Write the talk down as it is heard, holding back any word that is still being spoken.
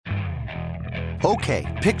Okay,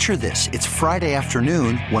 picture this. It's Friday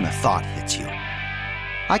afternoon when a thought hits you.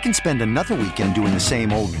 I can spend another weekend doing the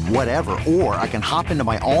same old whatever, or I can hop into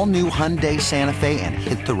my all-new Hyundai Santa Fe and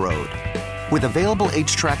hit the road. With available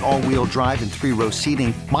H-Track all-wheel drive and 3-row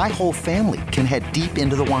seating, my whole family can head deep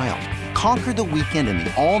into the wild. Conquer the weekend in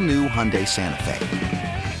the all-new Hyundai Santa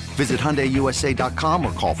Fe. Visit HyundaiUSA.com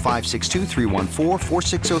or call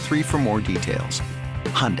 562-314-4603 for more details.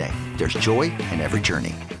 Hyundai, there's joy in every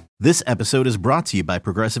journey. This episode is brought to you by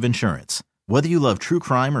Progressive Insurance. Whether you love true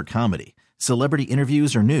crime or comedy, celebrity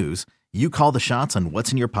interviews or news, you call the shots on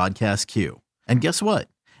what's in your podcast queue. And guess what?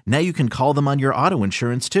 Now you can call them on your auto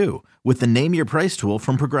insurance too with the Name Your Price tool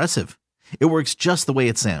from Progressive. It works just the way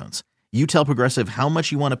it sounds. You tell Progressive how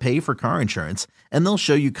much you want to pay for car insurance, and they'll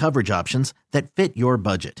show you coverage options that fit your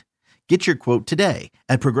budget. Get your quote today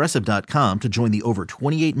at Progressive.com to join the over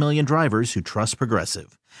 28 million drivers who trust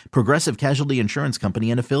Progressive. Progressive Casualty Insurance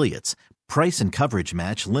Company and Affiliates. Price and coverage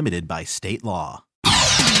match limited by state law.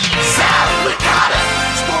 Sal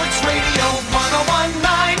Licata, Sports Radio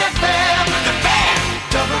 101.9 FM, The Fan,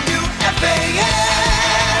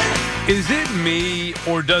 WFAN. Is it me,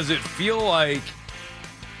 or does it feel like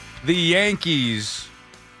the Yankees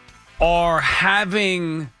are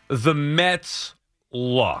having the Mets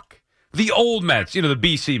luck? The old Mets, the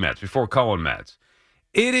BC Mets, before Cohen Mets.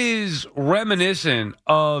 It is reminiscent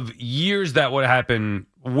of years that would happen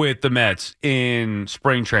with the Mets in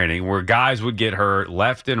spring training where guys would get hurt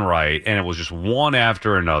left and right, and it was just one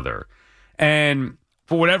after another. And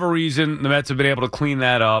for whatever reason, the Mets have been able to clean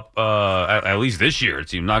that up, at least this year, it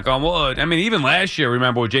seems, knock on wood. I mean, even last year,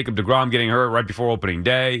 remember with Jacob deGrom getting hurt right before opening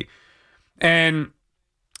day. And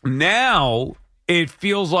now it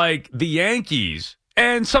feels like the Yankees,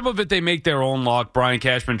 and some of it they make their own luck. Brian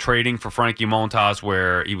Cashman trading for Frankie Montas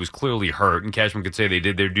where he was clearly hurt, and Cashman could say they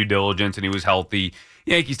did their due diligence and he was healthy.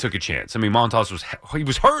 Yankees took a chance. I mean, Montas was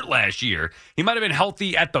hurt last year. He might have been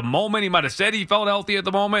healthy at the moment. He might have said he felt healthy at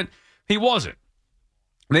the moment. He wasn't.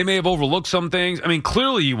 They may have overlooked some things. I mean,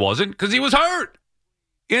 clearly he wasn't because he was hurt.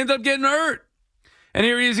 He ended up getting hurt. And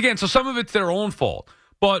here he is again. So some of it's their own fault.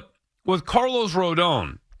 But with Carlos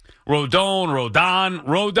Rodon,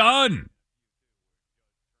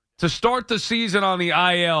 to start the season on the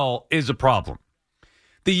IL is a problem.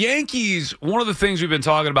 The Yankees, one of the things we've been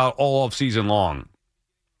talking about all offseason long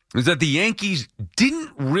is that the Yankees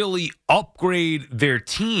didn't really upgrade their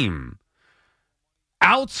team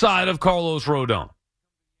outside of Carlos Rodon.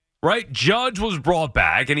 Right? Judge was brought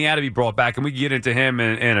back, and he had to be brought back, and we can get into him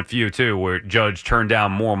in a few, too, where Judge turned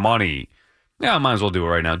down more money. Yeah, I might as well do it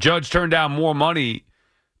right now. Judge turned down more money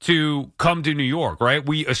to come to New York, right?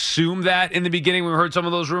 We assumed that in the beginning when we heard some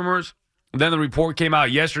of those rumors. Then the report came out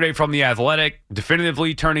yesterday from The Athletic,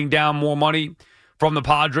 definitively turning down more money from the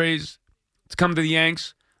Padres to come to the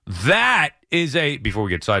Yanks. That is before we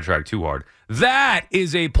get sidetracked too hard, that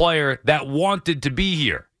is a player that wanted to be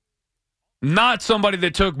here. Not somebody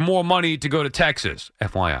that took more money to go to Texas,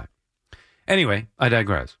 FYI. Anyway, I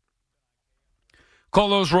digress.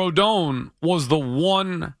 Carlos Rodon was the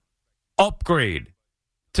one upgrade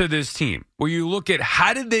to this team where you look at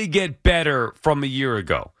how did they get better from a year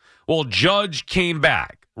ago? Well, Judge came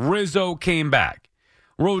back. Rizzo came back.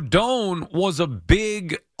 Rodon was a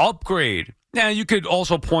big upgrade. Now, you could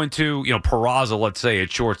also point to, Peraza, let's say, at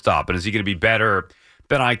shortstop. And is he going to be better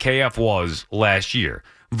than IKF was last year?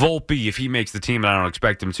 Volpe, if he makes the team, and I don't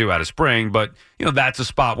expect him to out of spring, but, that's a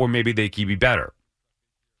spot where maybe they could be better.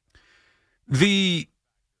 The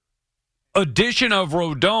addition of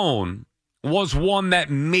Rodon was one that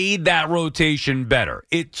made that rotation better.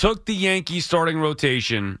 It took the Yankees starting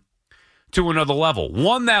rotation to another level.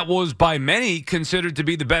 One that was by many considered to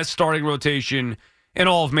be the best starting rotation in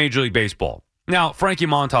all of Major League Baseball. Now, Frankie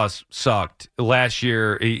Montas sucked last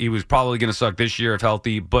year. He was probably going to suck this year if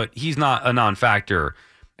healthy, but he's not a non-factor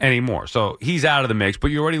anymore. So he's out of the mix, but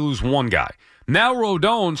you already lose one guy. Now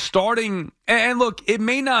Rodon starting, and look, it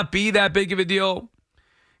may not be that big of a deal.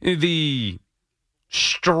 The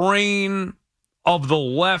strain of the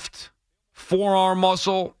left forearm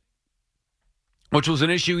muscle, which was an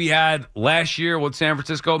issue he had last year with San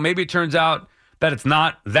Francisco. Maybe it turns out that it's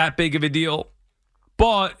not that big of a deal,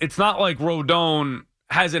 but it's not like Rodon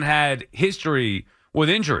hasn't had history with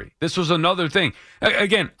injury. This was another thing.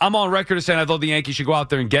 Again, I'm on record as saying I thought the Yankees should go out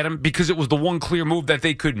there and get him because it was the one clear move that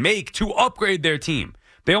they could make to upgrade their team.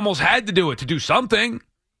 They almost had to do it to do something,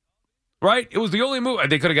 right? It was the only move.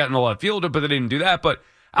 They could have gotten a left fielder, but they didn't do that. But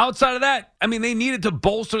outside of that, I mean, they needed to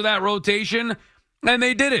bolster that rotation, and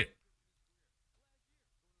they did it.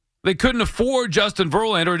 They couldn't afford Justin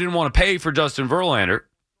Verlander or didn't want to pay for Justin Verlander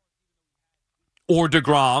or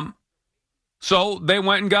DeGrom, so they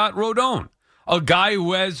went and got Rodon. a guy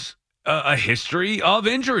who has a history of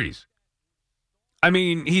injuries. I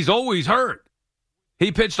mean, he's always hurt.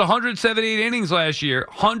 He pitched 178 innings last year,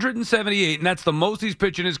 178, and that's the most he's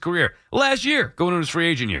pitched in his career. Last year, going into his free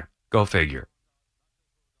agent year. Go figure.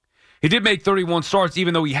 He did make 31 starts,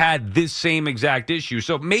 even though he had this same exact issue.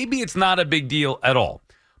 So maybe it's not a big deal at all,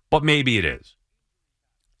 but maybe it is.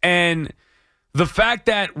 And the fact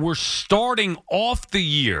that we're starting off the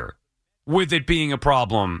year with it being a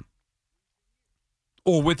problem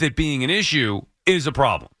or with it being an issue is a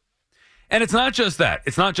problem. And it's not just that.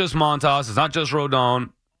 It's not just Montas. It's not just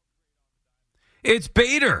Rodon. It's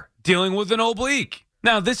Bader dealing with an oblique.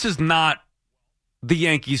 Now, this is not the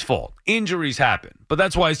Yankees' fault. Injuries happen. But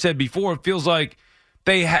that's why I said before, it feels like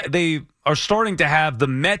they are starting to have the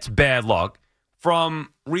Mets' bad luck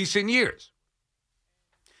from recent years.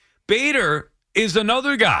 Bader is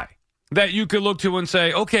another guy that you could look to and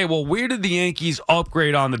say, okay, well, where did the Yankees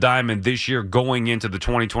upgrade on the diamond this year going into the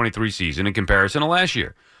 2023 season in comparison to last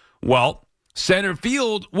year? Well, center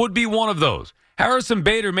field would be one of those. Harrison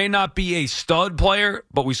Bader may not be a stud player,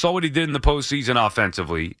 but we saw what he did in the postseason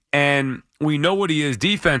offensively, and we know what he is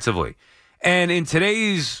defensively. And in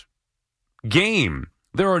today's game,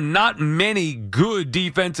 there are not many good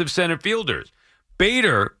defensive center fielders.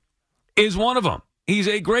 Bader is one of them. He's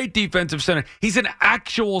a great defensive center. He's an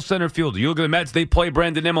actual center fielder. You look at the Mets, they play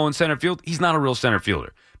Brandon Nimmo in center field. He's not a real center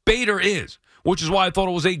fielder. Bader is, which is why I thought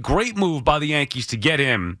it was a great move by the Yankees to get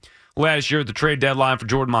him last year at the trade deadline for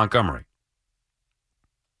Jordan Montgomery.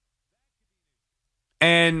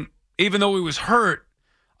 And even though he was hurt,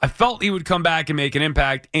 I felt he would come back and make an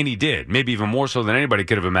impact, and he did. Maybe even more so than anybody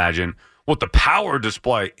could have imagined with the power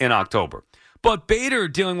display in October. But Bader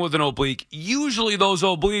dealing with an oblique, usually those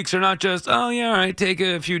obliques are not just, oh, yeah, all right, take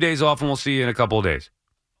a few days off and we'll see you in a couple of days.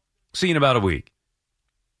 See you in about a week.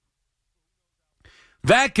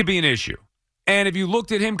 That could be an issue. And if you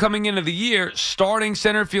looked at him coming into the year, starting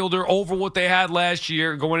center fielder over what they had last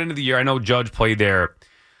year going into the year, I know Judge played there,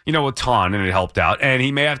 a ton, and it helped out. And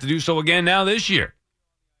he may have to do so again now this year.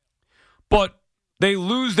 But they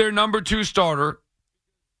lose their number 2 starter,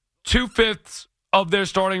 2/5 of their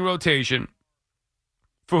starting rotation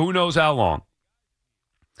for who knows how long.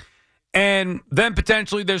 And then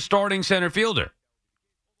potentially their starting center fielder.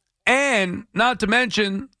 And not to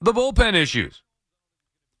mention the bullpen issues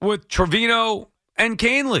with Trevino and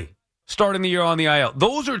Canely starting the year on the IL.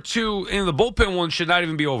 Those are two, and the bullpen ones should not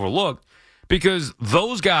even be overlooked because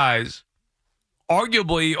those guys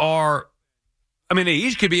arguably are, they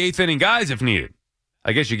each could be 8th inning guys if needed.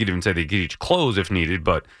 I guess you could even say they could each close if needed,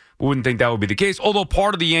 but we wouldn't think that would be the case. Although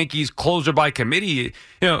part of the Yankees closer by committee,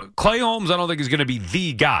 Clay Holmes, I don't think is going to be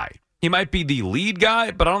the guy. He might be the lead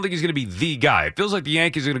guy, but I don't think he's going to be the guy. It feels like the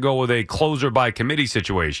Yankees are going to go with a closer by committee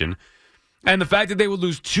situation. And the fact that they would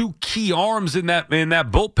lose 2 key arms in that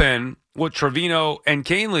bullpen with Trevino and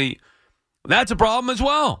Canely, that's a problem as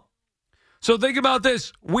well. So think about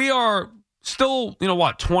this. We are still,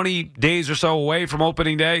 20 days or so away from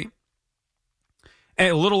opening day. And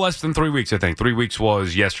a little less than 3 weeks, I think. 3 weeks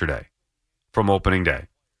was yesterday from opening day.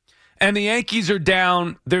 And the Yankees are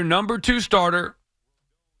down their number 2 starter,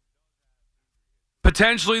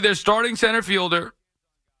 potentially their starting center fielder,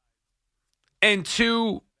 and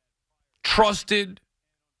 2 trusted,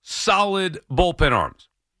 solid bullpen arms.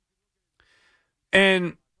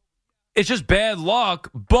 And it's just bad luck,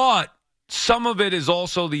 but some of it is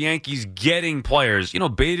also the Yankees getting players.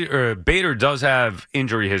 Bader does have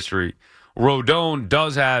injury history. Rodon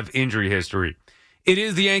does have injury history. It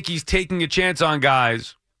is the Yankees taking a chance on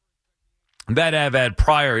guys that have had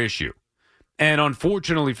prior issue. And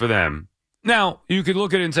unfortunately for them, now you could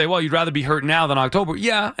look at it and say, well, you'd rather be hurt now than October.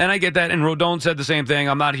 Yeah, and I get that. And Rodon said the same thing.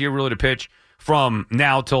 I'm not here really to pitch from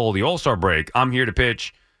now till the All-Star break. I'm here to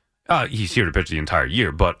pitch. He's here to pitch the entire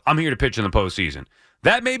year, but I'm here to pitch in the postseason.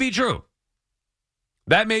 That may be true.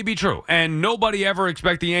 That may be true. And nobody ever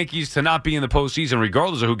expect the Yankees to not be in the postseason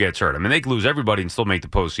regardless of who gets hurt. They could lose everybody and still make the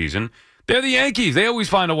postseason. They're the Yankees. They always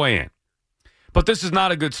find a way in. But this is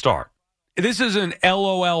not a good start. This is an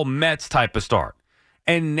LOL Mets type of start.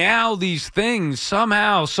 And now these things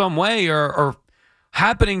somehow, some way are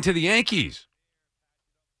happening to the Yankees.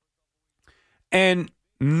 And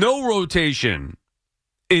no rotation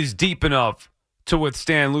is deep enough to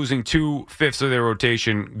withstand losing 2/5 of their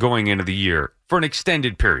rotation going into the year for an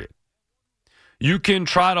extended period. You can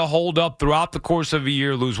try to hold up throughout the course of a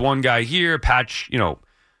year, lose one guy here, patch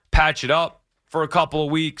it up for a couple of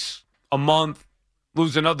weeks, a month,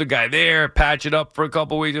 lose another guy there, patch it up for a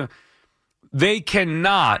couple of weeks. They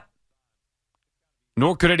cannot,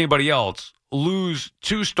 nor could anybody else, lose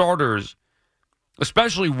 2 starters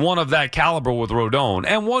especially one of that caliber with Rodon,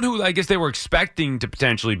 and one who I guess they were expecting to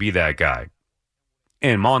potentially be that guy,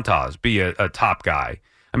 and Montas be a top guy.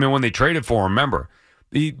 I mean, when they traded for him, remember,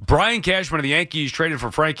 Brian Cashman of the Yankees traded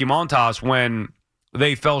for Frankie Montas when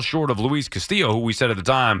they fell short of Luis Castillo, who we said at the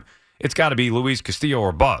time, it's got to be Luis Castillo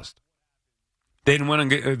or bust. They didn't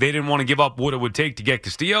want to give up what it would take to get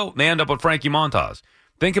Castillo. They end up with Frankie Montas.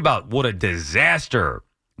 Think about what a disaster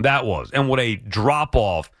that was and what a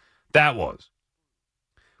drop-off that was.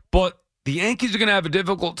 But the Yankees are going to have a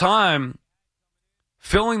difficult time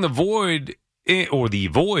filling the void or the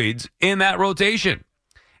voids in that rotation.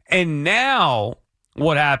 And now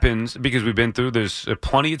what happens, because we've been through this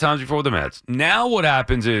plenty of times before with the Mets, now what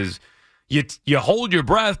happens is you hold your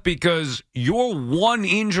breath because you're one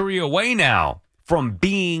injury away now from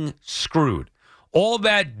being screwed. All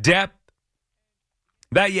that depth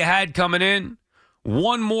that you had coming in,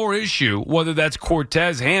 one more issue, whether that's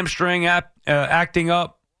Cortez hamstring acting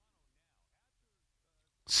up,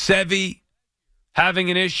 Sevy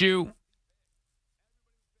having an issue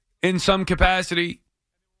in some capacity,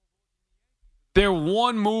 they're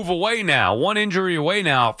one move away now, one injury away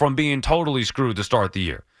now from being totally screwed to start the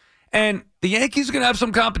year. And the Yankees are going to have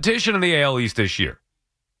some competition in the AL East this year.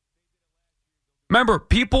 Remember,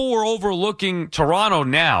 people were overlooking Toronto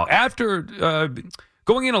now. After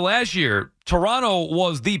going into last year, Toronto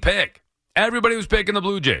was the pick. Everybody was picking the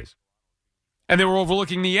Blue Jays. And they were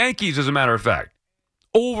overlooking the Yankees, as a matter of fact.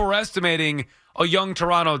 Overestimating a young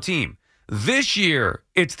Toronto team. This year,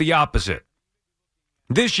 it's the opposite.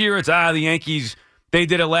 This year, it's, the Yankees, they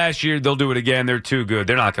did it last year, they'll do it again, they're too good,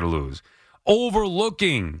 they're not going to lose.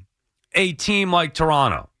 Overlooking a team like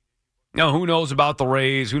Toronto. Now, who knows about the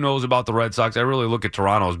Rays? Who knows about the Red Sox? I really look at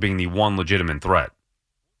Toronto as being the one legitimate threat.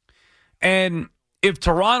 And if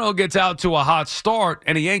Toronto gets out to a hot start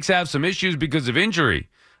and the Yanks have some issues because of injury,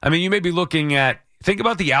 I mean, you may be looking at, think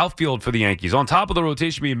about the outfield for the Yankees. On top of the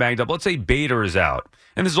rotation being banged up, let's say Bader is out.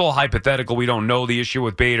 And this is all hypothetical. We don't know the issue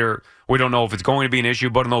with Bader. We don't know if it's going to be an issue,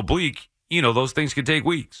 but in oblique, those things can take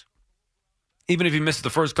weeks. Even if he misses the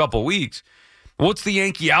first couple of weeks, what's the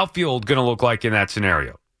Yankee outfield going to look like in that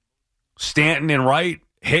scenario? Stanton in right,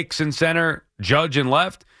 Hicks in center, Judge in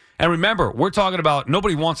left. And remember, we're talking about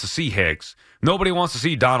nobody wants to see Hicks. Nobody wants to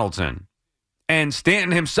see Donaldson. And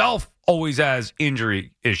Stanton himself always has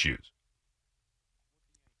injury issues.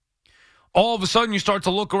 All of a sudden, you start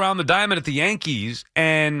to look around the diamond at the Yankees,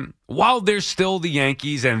 and while they're still the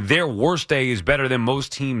Yankees and their worst day is better than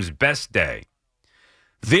most teams' best day,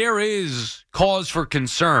 there is cause for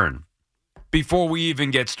concern before we even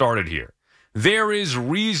get started here. There is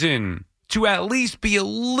reason to at least be a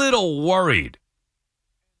little worried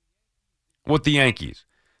with the Yankees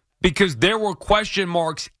because there were question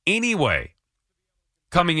marks anyway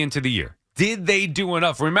coming into the year. Did they do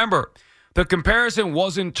enough? Remember, the comparison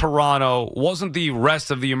wasn't Toronto, wasn't the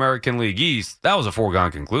rest of the American League East. That was a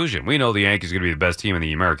foregone conclusion. We know the Yankees are going to be the best team in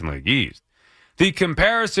the American League East. The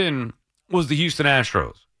comparison was the Houston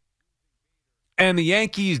Astros. And the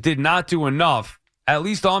Yankees did not do enough, at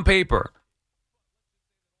least on paper,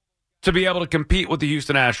 to be able to compete with the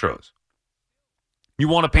Houston Astros. You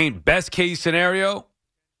want to paint best case scenario?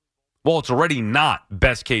 Well, it's already not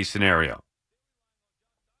best case scenario.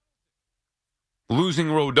 Losing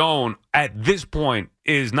Rodon at this point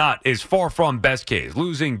is far from best case.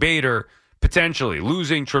 Losing Bader, potentially.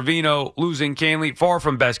 Losing Trevino, losing Canley, far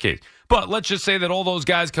from best case. But let's just say that all those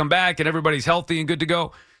guys come back and everybody's healthy and good to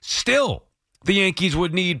go. Still, the Yankees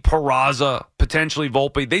would need Peraza, potentially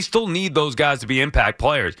Volpe. They still need those guys to be impact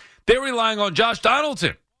players. They're relying on Josh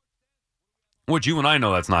Donaldson, which you and I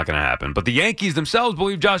know that's not going to happen. But the Yankees themselves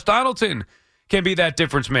believe Josh Donaldson can be that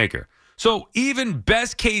difference maker. So even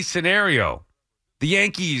best case scenario, the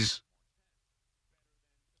Yankees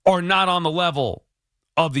are not on the level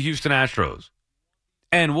of the Houston Astros.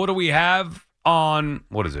 And what do we have on,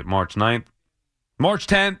 March 9th? March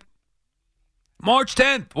 10th? March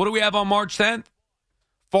 10th. What do we have on March 10th?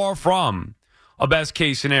 Far from a best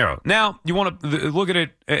case scenario. Now, you want to look at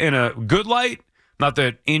it in a good light? Not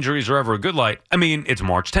that injuries are ever a good light. I mean, it's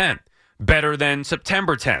March 10th. Better than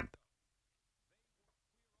September 10th.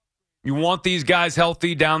 You want these guys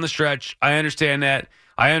healthy down the stretch. I understand that.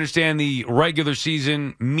 I understand the regular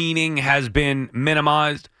season meaning has been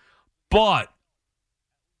minimized. But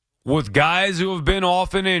with guys who have been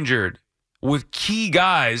often injured, with key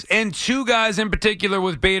guys, and two guys in particular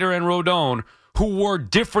with Bader and Rodon, who were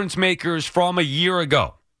difference makers from a year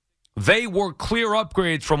ago. They were clear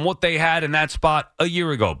upgrades from what they had in that spot a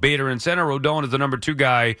year ago. Bader in center, Rodon is the number 2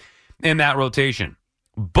 guy in that rotation.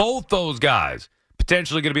 Both those guys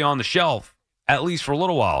potentially going to be on the shelf, at least for a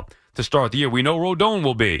little while, to start the year. We know Rodon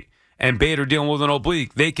will be. and Bader dealing with an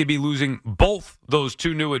oblique. They could be losing both those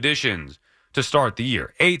two new additions to start the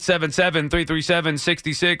year.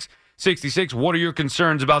 877-337-6666. What are your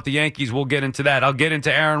concerns about the Yankees? We'll get into that. I'll get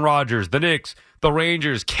into Aaron Rodgers, the Knicks, the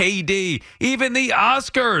Rangers, KD, even the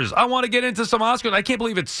Oscars. I want to get into some Oscars. I can't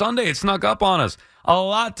believe it's Sunday. It snuck up on us. A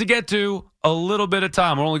lot to get to, a little bit of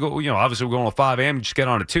time. We're only going, obviously we're going to 5 a.m. Just get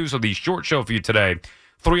on at 2. So the short show for you today,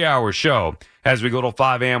 3-hour show as we go to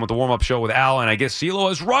 5 a.m. with the warm-up show with Al. And I guess CeeLo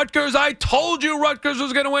has Rutgers. I told you Rutgers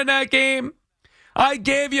was going to win that game. I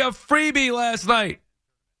gave you a freebie last night.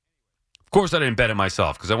 Of course, I didn't bet it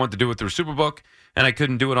myself because I wanted to do it through Superbook, and I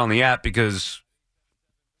couldn't do it on the app because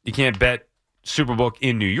you can't bet Superbook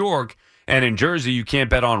in New York, and in Jersey, you can't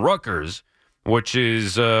bet on Rutgers, which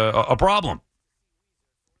is a problem.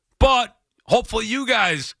 But hopefully you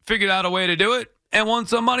guys figured out a way to do it and won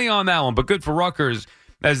some money on that one. But good for Rutgers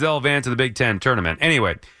as they'll advance to the Big Ten tournament.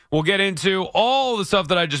 Anyway, we'll get into all the stuff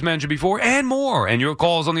that I just mentioned before and more. And your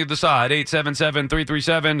calls on the other side,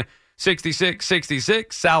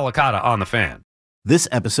 877-337-6666. Sal Licata on the Fan. This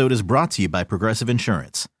episode is brought to you by Progressive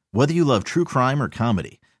Insurance. Whether you love true crime or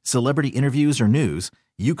comedy, celebrity interviews or news,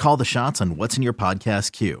 you call the shots on what's in your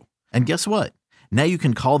podcast queue. And guess what? Now you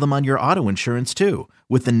can call them on your auto insurance too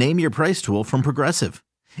with the Name Your Price tool from Progressive.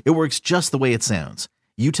 It works just the way it sounds.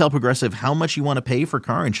 You tell Progressive how much you want to pay for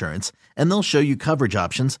car insurance, and they'll show you coverage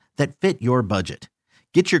options that fit your budget.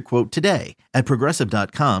 Get your quote today at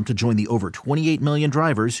Progressive.com to join the over 28 million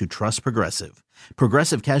drivers who trust Progressive.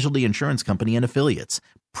 Progressive Casualty Insurance Company and Affiliates.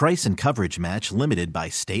 Price and coverage match limited by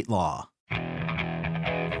state law.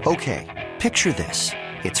 Okay, picture this.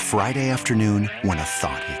 It's Friday afternoon when a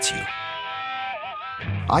thought hits you.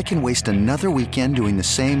 I can waste another weekend doing the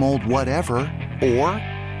same old whatever, or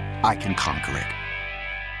I can conquer it.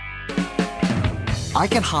 I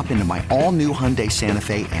can hop into my all-new Hyundai Santa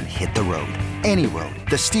Fe and hit the road. Any road.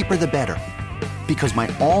 The steeper, the better. Because my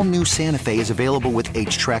all-new Santa Fe is available with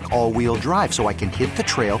H-Track all-wheel drive, so I can hit the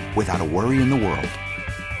trail without a worry in the world.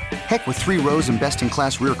 Heck, with 3 rows and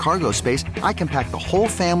best-in-class rear cargo space, I can pack the whole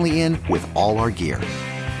family in with all our gear.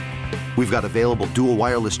 We've got available dual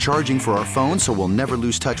wireless charging for our phones, so we'll never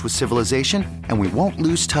lose touch with civilization, and we won't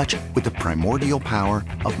lose touch with the primordial power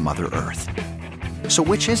of Mother Earth. So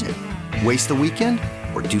which is it? Waste the weekend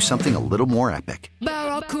or do something a little more epic?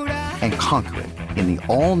 And conquer it in the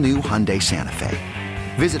all-new Hyundai Santa Fe.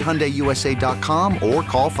 Visit HyundaiUSA.com or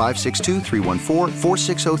call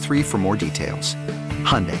 562-314-4603 for more details.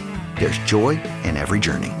 Hyundai, there's joy in every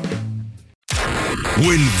journey.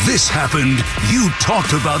 When this happened, you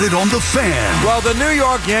talked about it on The Fan. Well, the New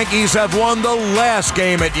York Yankees have won the last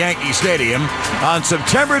game at Yankee Stadium on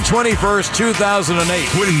September 21st, 2008.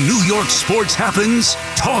 When New York sports happens,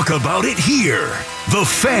 talk about it here. The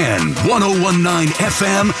Fan, 101.9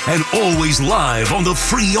 FM, and always live on the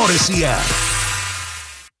free Odyssey app.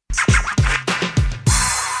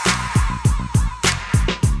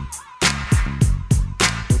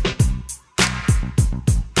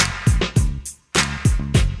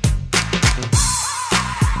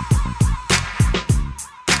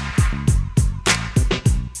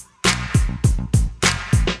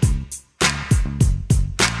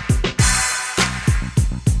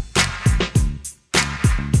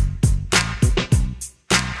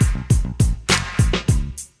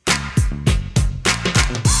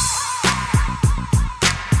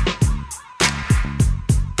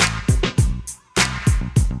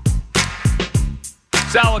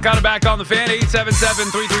 Sal Licata back on the Fan.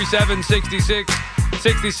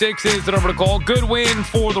 877-337-6666 is the number to call. Good win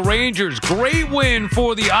for the Rangers. Great win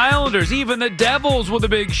for the Islanders. Even the Devils with a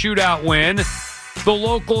big shootout win. The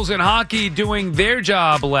locals in hockey doing their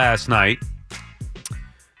job last night.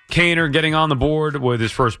 Kaner getting on the board with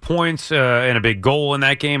his first points and a big goal in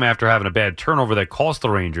that game after having a bad turnover that cost the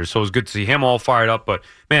Rangers. So it was good to see him all fired up. But,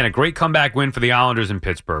 man, a great comeback win for the Islanders in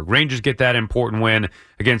Pittsburgh. Rangers get that important win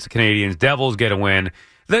against the Canadiens. Devils get a win.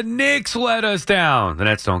 The Knicks let us down. The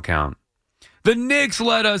Nets don't count. The Knicks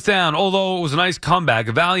let us down, although it was a nice comeback,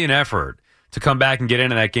 a valiant effort to come back and get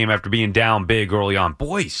into that game after being down big early on.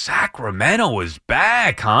 Boy, Sacramento is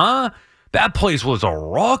back, huh? That place was a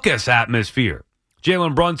raucous atmosphere.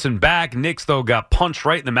 Jalen Brunson back. Knicks, though, got punched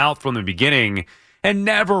right in the mouth from the beginning and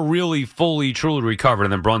never really fully, truly recovered.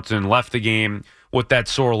 And then Brunson left the game with that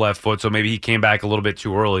sore left foot, so maybe he came back a little bit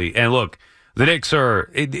too early. And look, the Knicks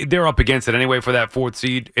they're up against it anyway for that 4th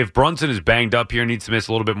seed. If Brunson is banged up here and needs to miss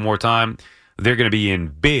a little bit more time, they're going to be in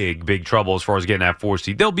big, big trouble as far as getting that 4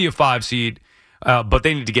 seed. They'll be a 5 seed, but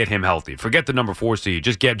they need to get him healthy. Forget the number 4 seed.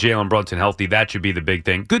 Just get Jalen Brunson healthy. That should be the big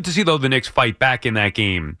thing. Good to see, though, the Knicks fight back in that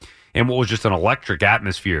game in what was just an electric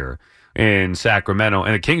atmosphere in Sacramento,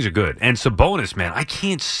 and the Kings are good. And Sabonis, man, I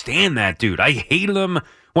can't stand that dude. I hated him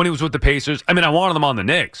when he was with the Pacers. I mean, I wanted him on the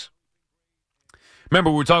Knicks.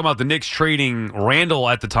 Remember, we were talking about the Knicks trading Randall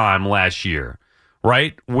at the time last year,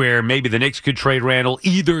 right? Where maybe the Knicks could trade Randall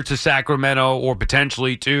either to Sacramento or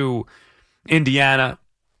potentially to Indiana.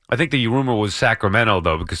 I think the rumor was Sacramento,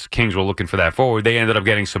 though, because the Kings were looking for that forward. They ended up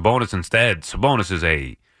getting Sabonis instead. Sabonis is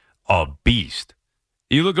a beast.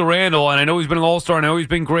 You look at Randall, and I know he's been an all-star. I know he's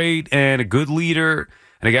been great and a good leader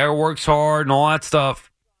and a guy who works hard and all that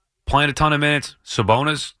stuff. Playing a ton of minutes.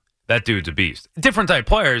 Sabonis, that dude's a beast. Different type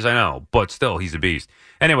players, I know, but still, he's a beast.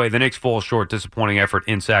 Anyway, the Knicks fall short. Disappointing effort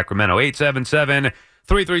in Sacramento.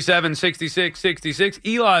 877-337-6666.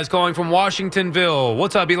 Eli's calling from Washingtonville.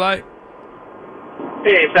 What's up, Eli?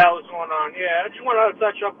 Hey, Sal, what's going on? Yeah, I just want to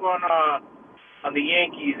touch up on the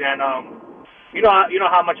Yankees, and you know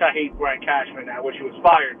how much I hate Brian Cashman. I wish he was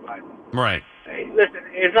fired, but Right. hey, listen,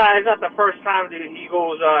 it's not the first time that he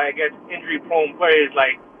goes against injury-prone players.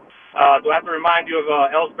 Like, do I have to remind you of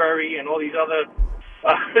Ellsbury and all these other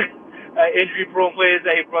injury-prone players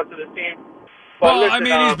that he brought to the team? But Well, listen, I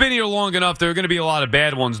mean, he's been here long enough. There are going to be a lot of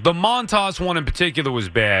bad ones. The Montas one in particular was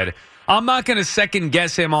bad. I'm not going to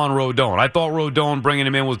second-guess him on Rodon. I thought Rodon bringing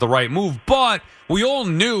him in was the right move, but we all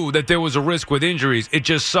knew that there was a risk with injuries. It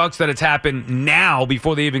just sucks that it's happened now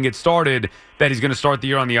before they even get started that he's going to start the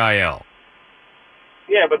year on the IL.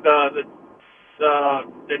 Yeah, but the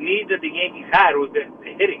need that the Yankees had was the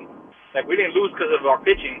hitting. Like, we didn't lose because of our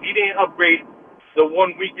pitching. He didn't upgrade the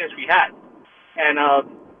one weakness we had. And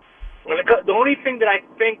the only thing that I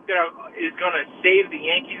think that is going to save the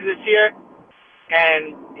Yankees this year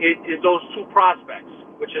and it is those two prospects,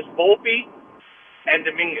 which is Volpe and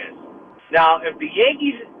Dominguez. Now, if the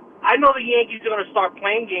Yankees, I know the Yankees are going to start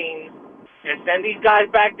playing games and send these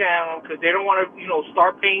guys back down because they don't want to,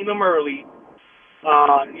 start paying them early.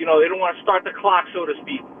 They don't want to start the clock, so to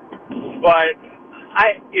speak. But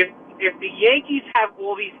if the Yankees have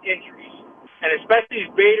all these injuries, and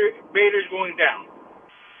especially Bader's going down,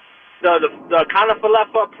 the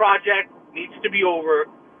Kiner-Falefa project needs to be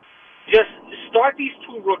over. Just start these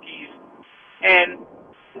two rookies, and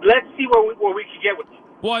let's see where we can get with them.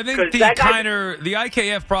 Well, I think the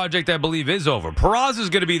IKF project, I believe, is over. Peraza is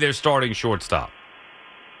going to be their starting shortstop.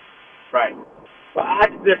 Right. But I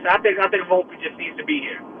think Volpe just needs to be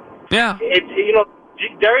here. Yeah. It's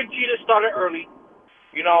Derek Jeter started early,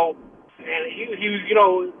 and he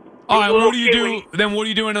was All right, what do you do? Then what do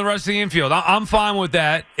you do in the rest of the infield? I'm fine with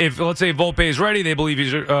that. If let's say Volpe is ready, they believe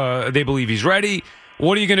he's ready.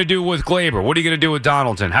 What are you going to do with Glaber? What are you going to do with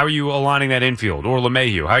Donaldson? How are you aligning that infield? Or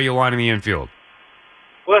LeMahieu? How are you aligning the infield?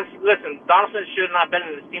 Well, listen, Donaldson should not have been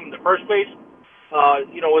in this team in the first place.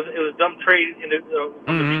 It was a dumb trade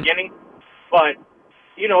from the beginning. But,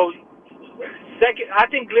 second, I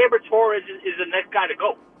think Glaber Torres is the next guy to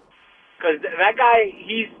go. Because that guy,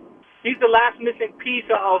 he's the last missing piece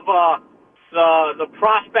of the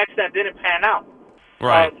prospects that didn't pan out.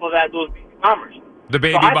 Right. For those baby bombers. The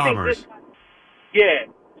baby bombers. Yeah.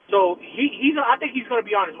 So I think he's going to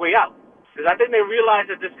be on his way out. Because I think they realize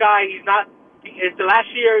that this guy, it's the last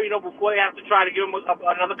year, before they have to try to give him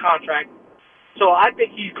another contract. So I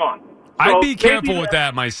think he's gone. I'd be careful with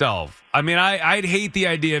that myself. I mean, I'd hate the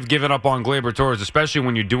idea of giving up on Glaber Torres, especially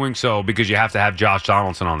when you're doing so because you have to have Josh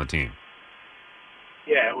Donaldson on the team.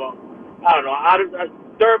 Yeah, well, I don't know.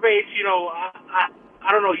 Third base, I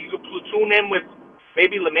don't know. You could platoon him with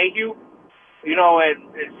maybe LeMahieu,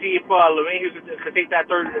 and see if LeMahieu could take that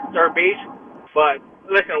third base. But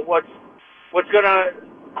listen, what's gonna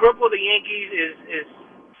cripple the Yankees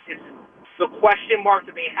is the question mark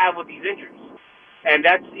that they have with these injuries, and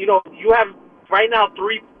that's you have right now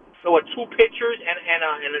two pitchers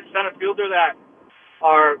and a center fielder that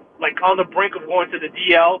are like on the brink of going to the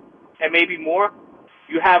DL and maybe more.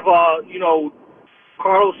 You have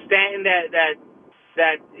Carlos Stanton that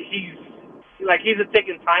he's a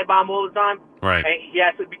ticking time bomb all the time. Right. And he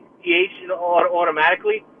has to be DH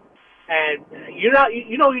automatically. And you're not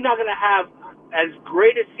going to have as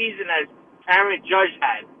great a season as Aaron Judge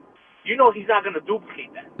had. He's not going to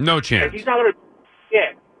duplicate that. No chance. And he's not going to.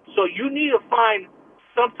 Yeah. So you need to find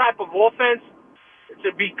some type of offense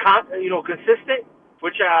to be consistent,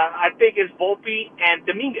 which I think is Volpe and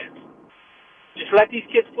Dominguez. Just let these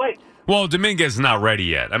kids play. Well, Dominguez is not ready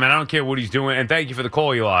yet. I mean, I don't care what he's doing. And thank you for the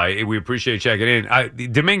call, Eli. We appreciate checking in.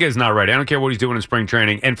 Dominguez is not ready. I don't care what he's doing in spring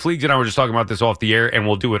training. And Fleegs and I were just talking about this off the air, and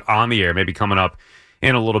we'll do it on the air, maybe coming up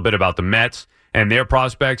in a little bit about the Mets and their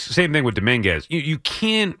prospects. Same thing with Dominguez. You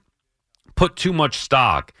can't put too much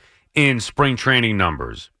stock in spring training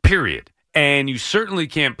numbers, period. And you certainly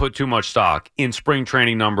can't put too much stock in spring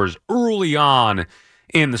training numbers early on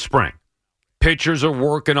in the spring. Pitchers are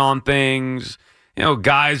working on things.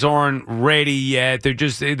 Guys aren't ready yet.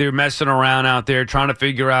 They're messing around out there trying to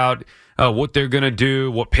figure out what they're going to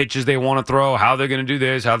do, what pitches they want to throw, how they're going to do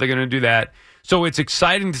this, how they're going to do that. So it's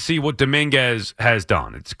exciting to see what Dominguez has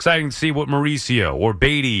done. It's exciting to see what Mauricio or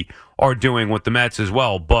Beatty are doing with the Mets as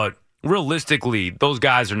well. But realistically, those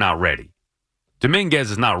guys are not ready.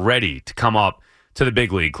 Dominguez is not ready to come up to the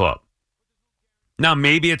big league club. Now,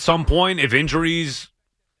 maybe at some point, if injuries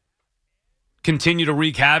continue to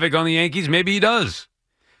wreak havoc on the Yankees, maybe he does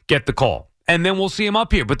get the call. And then we'll see him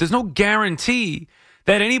up here. But there's no guarantee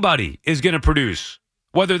that anybody is going to produce,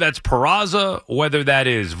 whether that's Peraza, whether that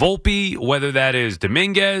is Volpe, whether that is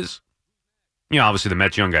Dominguez. Obviously the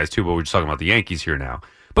Mets young guys too, but we're just talking about the Yankees here now.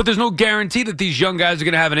 But there's no guarantee that these young guys are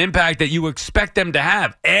going to have an impact that you expect them to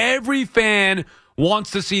have. Every fan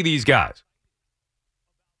wants to see these guys.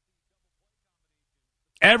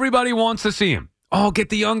 Everybody wants to see him. Oh, get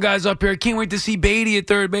the young guys up here. I can't wait to see Beatty at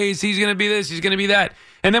third base. He's going to be this. He's going to be that.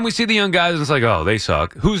 And then we see the young guys, and it's like, oh, they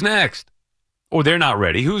suck. Who's next? Or they're not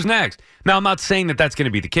ready. Who's next? Now, I'm not saying that that's going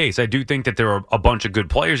to be the case. I do think that there are a bunch of good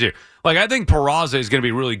players here. I think Peraza is going to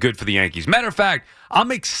be really good for the Yankees. Matter of fact,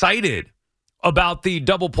 I'm excited about the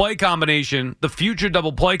double play combination, the future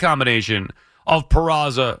double play combination of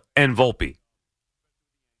Peraza and Volpe.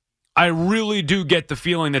 I really do get the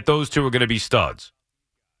feeling that those two are going to be studs.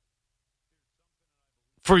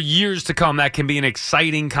 For years to come, that can be an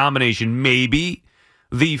exciting combination. Maybe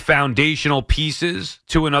the foundational pieces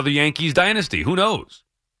to another Yankees dynasty. Who knows?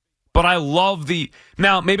 But I love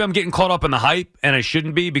now, maybe I'm getting caught up in the hype, and I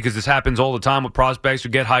shouldn't be, because this happens all the time with prospects who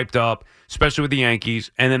get hyped up, especially with the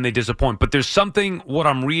Yankees, and then they disappoint. But there's something, what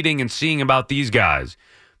I'm reading and seeing about these guys,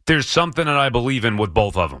 there's something that I believe in with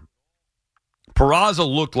both of them. Peraza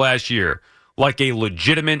looked last year like a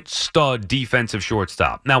legitimate stud defensive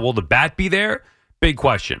shortstop. Now, will the bat be there? Big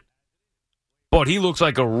question. But he looks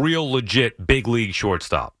like a real legit big league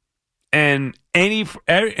shortstop. And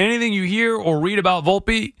anything you hear or read about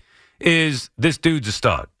Volpe is this dude's a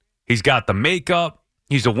stud. He's got the makeup.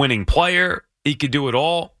 He's a winning player. He could do it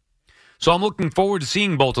all. So I'm looking forward to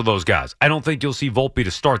seeing both of those guys. I don't think you'll see Volpe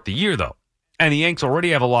to start the year, though. And the Yanks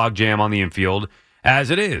already have a logjam on the infield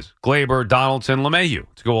as it is. Glaber, Donaldson, LeMahieu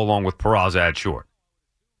to go along with Peraza at short.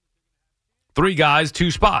 3 guys,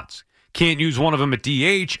 2 spots. Can't use one of them at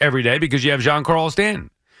DH every day because you have Giancarlo Stanton.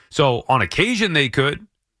 So on occasion they could,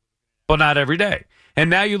 but not every day. And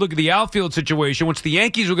now you look at the outfield situation, which the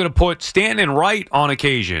Yankees were going to put Stanton in right on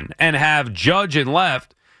occasion and have Judge in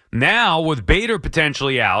left. Now with Bader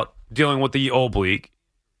potentially out, dealing with the oblique,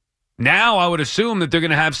 now I would assume that they're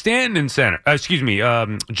going to have Stanton in center.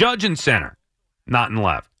 Judge in center, not in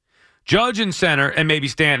left. Judge in center and maybe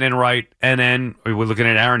Stanton in right. And then we're looking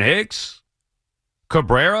at Aaron Hicks,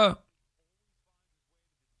 Cabrera.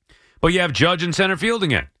 But you have Judge in center field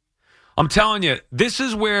again. I'm telling you, this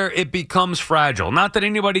is where it becomes fragile. Not that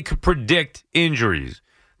anybody could predict injuries.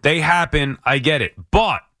 They happen, I get it.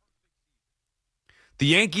 But the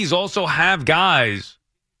Yankees also have guys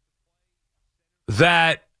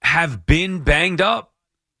that have been banged up.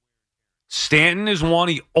 Stanton is one.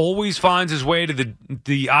 He always finds his way to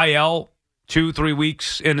the IL 2-3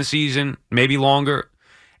 weeks in the season, maybe longer.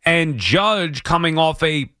 And Judge coming off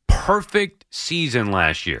a perfect season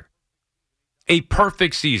last year. A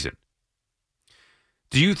perfect season.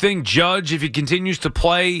 Do you think Judge, if he continues to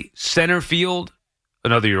play center field,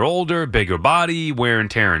 another year older, bigger body, wear and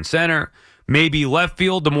tear in center, maybe left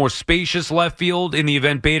field, the more spacious left field in the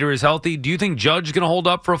event Bader is healthy, do you think Judge is going to hold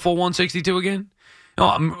up for a full 162 again?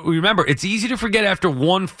 No, remember, it's easy to forget after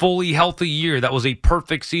one fully healthy year that was a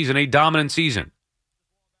perfect season, a dominant season.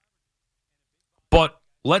 But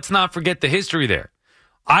let's not forget the history there.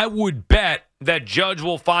 I would bet that Judge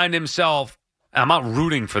will find himself, I'm not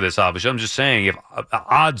rooting for this, obviously. I'm just saying, if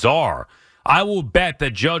odds are, I will bet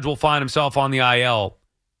that Judge will find himself on the IL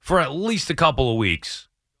for at least a couple of weeks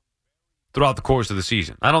throughout the course of the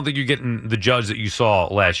season. I don't think you're getting the Judge that you saw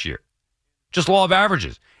last year. Just law of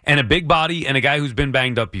averages. And a big body and a guy who's been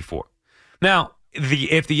banged up before. Now,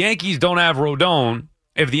 if the Yankees don't have Rodon,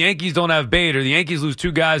 if the Yankees don't have Bader, the Yankees lose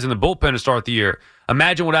 2 guys in the bullpen to start the year.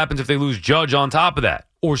 Imagine what happens if they lose Judge on top of that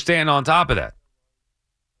or Stanton on top of that.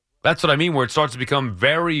 That's what I mean, where it starts to become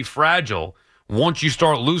very fragile once you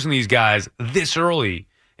start losing these guys this early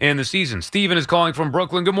in the season. Steven is calling from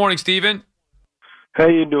Brooklyn. Good morning, Steven. How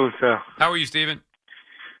you doing, sir? How are you, Steven?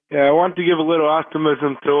 Yeah, I want to give a little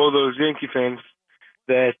optimism to all those Yankee fans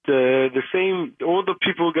that all the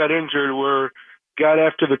people who got injured got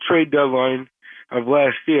after the trade deadline of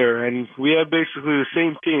last year, and we have basically the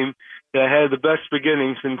same team that had the best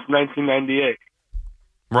beginning since 1998.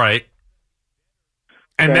 Right.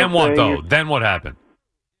 And then what, saying though? is- Then what happened?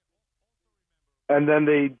 And then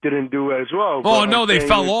they didn't do as well. Oh, But no, I'm they saying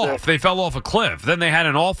fell is off. that- They fell off a cliff. Then they had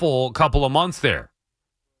an awful couple of months there.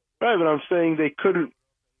 Right, but I'm saying they couldn't.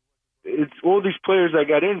 It's all these players that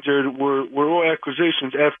got injured were all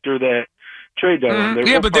acquisitions after that trade deadline. They were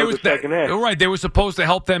Yeah, all but part of the second half. right. They were supposed to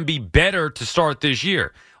help them be better to start this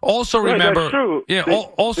year. Also Right, remember, that's true. yeah.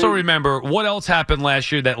 Also remember what else happened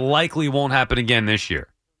last year that likely won't happen again this year.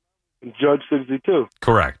 Judge 62.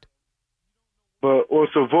 Correct. But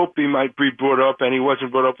also Volpe might be brought up, and he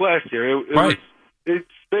wasn't brought up last year. Right. It's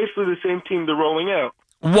basically the same team they're rolling out.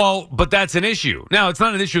 Well, but that's an issue. Now, it's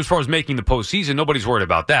not an issue as far as making the postseason. Nobody's worried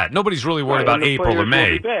about that. Nobody's really worried Right, about and the April or players will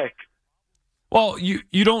May. be back. Well,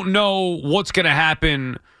 you don't know what's going to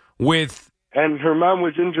happen with. And her mom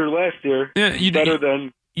was injured last year. Yeah, better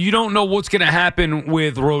than. You don't know what's going to happen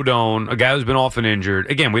with Rodon, a guy who's been often injured.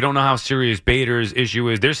 Again, we don't know how serious Bader's issue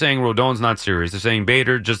is. They're saying Rodon's not serious. They're saying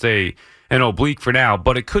Bader just an oblique for now,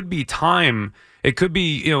 but it could be time. It could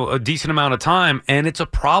be a decent amount of time, and it's a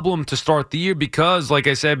problem to start the year because, like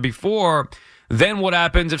I said before, then what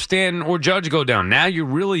happens if Stanton or Judge go down? Now you're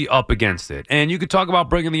really up against it, and you could talk about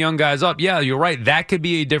bringing the young guys up. Yeah, you're right. That could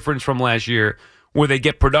be a difference from last year, where they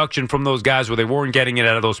get production from those guys where they weren't getting it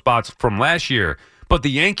out of those spots from last year. But the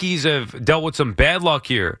Yankees have dealt with some bad luck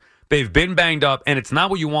here. They've been banged up, and it's not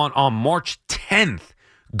what you want on March 10th,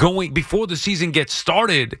 going before the season gets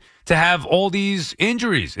started, to have all these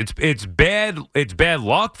injuries. It's bad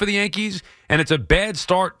luck for the Yankees, and it's a bad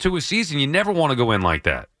start to a season. You never want to go in like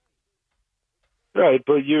that. Right,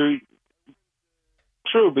 but you're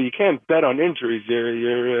true, but you can't bet on injuries.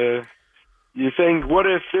 You're saying, what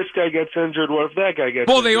if this guy gets injured? What if that guy gets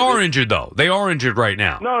Well, injured? they are injured, though. They are injured right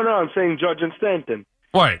now. No, I'm saying Judge and Stanton.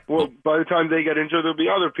 Right. Well, by the time they get injured, there'll be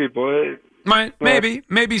other people. Right.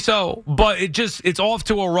 Maybe so. But it's off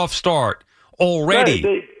to a rough start already.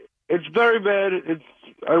 Right, it's very bad.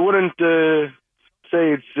 I wouldn't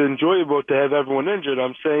say it's enjoyable to have everyone injured.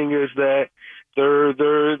 I'm saying is that they're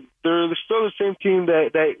still the same team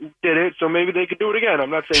that did it, so maybe they could do it again. I'm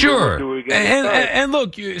not saying Sure. they'll do it again. And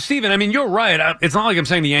look, Steven, I mean, you're right. It's not like I'm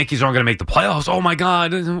saying the Yankees aren't going to make the playoffs. Oh, my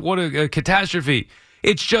God, what a catastrophe.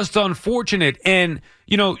 It's just unfortunate. And,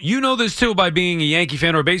 you know this, too, by being a Yankee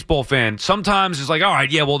fan or a baseball fan. Sometimes it's like, all right,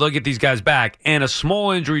 yeah, well, they'll get these guys back. And a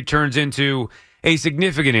small injury turns into a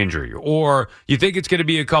significant injury. Or you think it's going to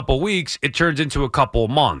be a couple weeks, it turns into a couple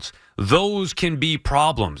months. Those can be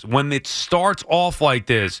problems. When it starts off like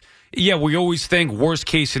this, yeah, we always think worst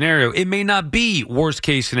case scenario. It may not be worst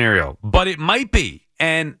case scenario, but it might be.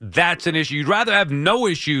 And that's an issue. You'd rather have no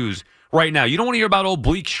issues right now. You don't want to hear about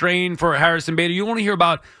oblique strain for Harrison Bader. You don't want to hear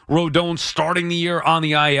about Rodon starting the year on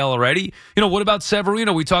the IL already. What about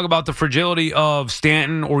Severino? We talk about the fragility of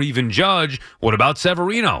Stanton or even Judge. What about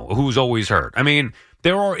Severino, who's always hurt? I mean,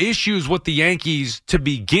 there are issues with the Yankees to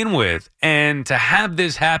begin with, and to have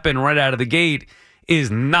this happen right out of the gate is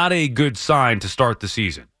not a good sign to start the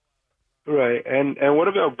season. Right, and what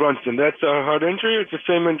about Brunson? That's a heart injury. It's the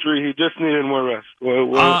same injury. He just needed more rest.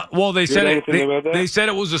 Well, they said anything about that? they said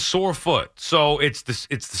it was a sore foot, so it's the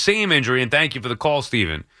same injury. And thank you for the call,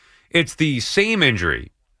 Steven. It's the same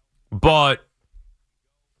injury, but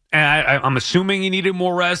I'm assuming he needed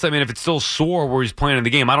more rest. I mean, if it's still sore where he's playing in the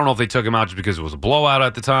game, I don't know if they took him out just because it was a blowout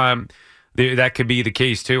at the time. That could be the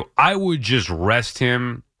case too. I would just rest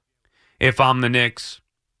him if I'm the Knicks,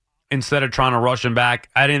 instead of trying to rush him back.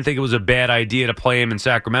 I didn't think it was a bad idea to play him in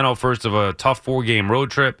Sacramento first of a tough 4-game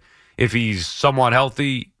road trip. If he's somewhat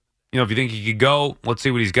healthy, if you think he could go, let's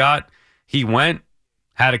see what he's got. He went,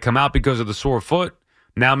 had to come out because of the sore foot.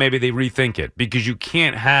 Now maybe they rethink it, because you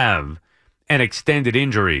can't have an extended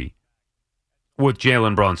injury with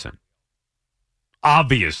Jalen Brunson.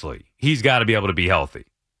 Obviously, he's got to be able to be healthy.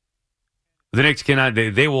 The Knicks cannot,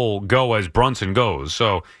 they will go as Brunson goes.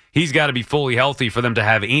 So he's got to be fully healthy for them to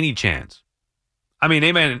have any chance. I mean,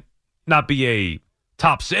 they may not be a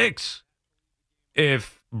top 6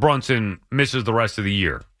 if Brunson misses the rest of the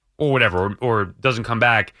year or whatever, or doesn't come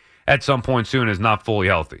back at some point soon, is not fully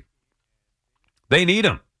healthy. They need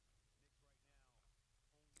him.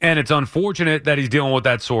 And it's unfortunate that he's dealing with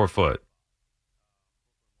that sore foot.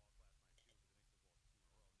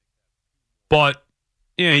 But,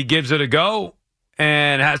 he gives it a go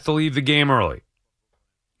and has to leave the game early.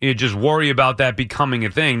 You just worry about that becoming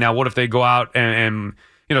a thing. Now, what if they go out and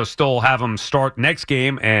still have him start next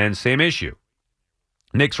game, and same issue?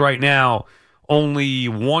 Knicks right now only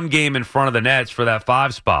 1 game in front of the Nets for that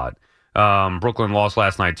 5 spot. Brooklyn lost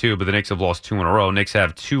last night too, but the Knicks have lost 2 in a row. Knicks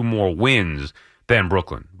have 2 more wins than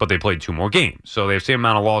Brooklyn, but they played 2 more games. So they have the same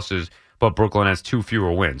amount of losses, but Brooklyn has 2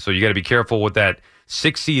 fewer wins. So you got to be careful with that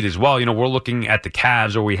 6th seed as well. We're looking at the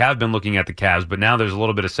Cavs, or we have been looking at the Cavs, but now there's a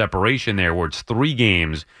little bit of separation there where it's 3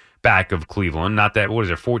 games back of Cleveland. Not that,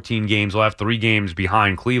 14 games left, 3 games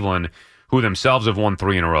behind Cleveland, who themselves have won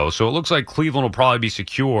 3 in a row. So it looks like Cleveland will probably be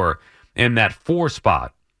secure in that 4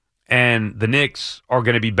 spot. And the Knicks are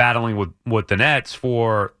going to be battling with the Nets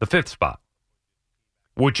for the 5th spot,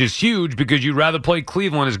 which is huge because you'd rather play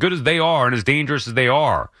Cleveland, as good as they are and as dangerous as they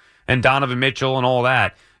are, and Donovan Mitchell and all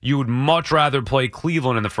that. You would much rather play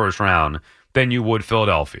Cleveland in the first round than you would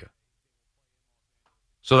Philadelphia.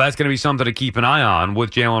 So that's going to be something to keep an eye on with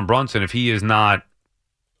Jalen Brunson. If he is not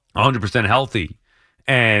 100% healthy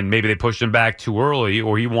and maybe they pushed him back too early,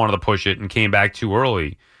 or he wanted to push it and came back too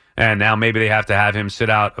early, and now maybe they have to have him sit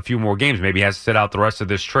out a few more games. Maybe he has to sit out the rest of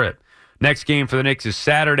this trip. Next game for the Knicks is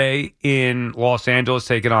Saturday in Los Angeles,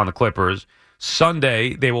 taking on the Clippers.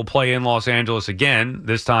 Sunday, they will play in Los Angeles again,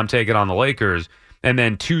 this time taking on the Lakers, and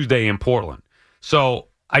then Tuesday in Portland. So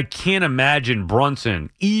I can't imagine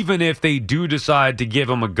Brunson, even if they do decide to give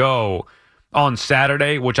him a go on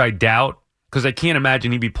Saturday, which I doubt, because I can't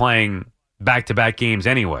imagine he'd be playing back-to-back games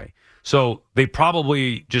anyway. So they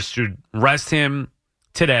probably just should rest him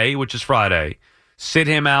today, which is Friday, sit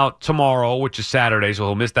him out tomorrow, which is Saturday, so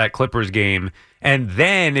he'll miss that Clippers game, and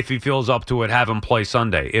then if he feels up to it, have him play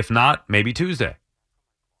Sunday. If not, maybe Tuesday.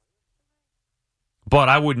 But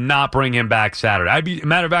I would not bring him back Saturday.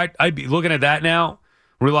 Matter of fact, I'd be looking at that now,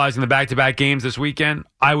 realizing the back-to-back games this weekend.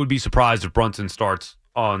 I would be surprised if Brunson starts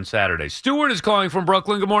on Saturday. Stuart is calling from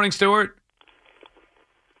Brooklyn. Good morning, Stuart.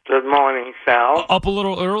 Good morning, Sal. Up a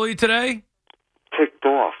little early today? Ticked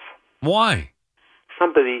off. Why?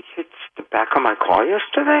 Somebody hit the back of my car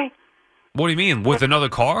yesterday. What do you mean? With another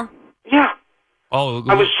car? Yeah. Oh,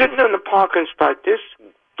 I was sitting in the parking spot. This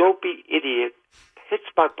dopey idiot hits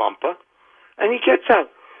my bumper, and he gets out.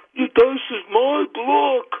 This is my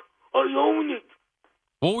block. I own it.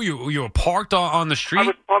 What were you? You were parked on the street? I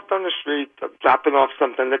was parked on the street, dropping off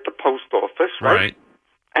something at the post office, right?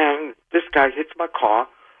 And this guy hits my car.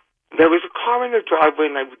 There was a car in the driveway,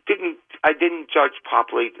 and I didn't judge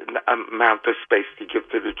properly the amount of space to give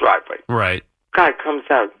to the driveway. Right. Guy comes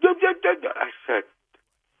out. I said,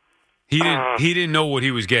 he didn't know what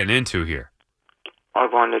he was getting into here. I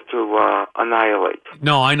wanted to annihilate.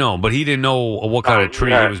 No, I know, but he didn't know what kind of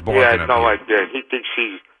tree he was barking at. at. No idea. He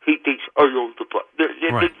thinks I own the block. Did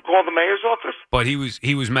you call the mayor's office? But he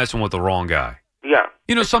was messing with the wrong guy. Yeah.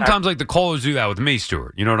 Sometimes like the callers do that with me,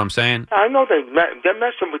 Stuart. You know what I'm saying? I know they're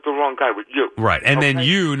messing with the wrong guy with you. Right. And then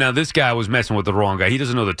now this guy was messing with the wrong guy. He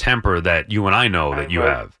doesn't know the temper that you and I know that you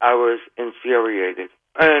have. I was infuriated.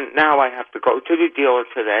 And now I have to go to the dealer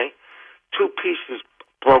today. 2 pieces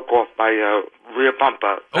broke off my rear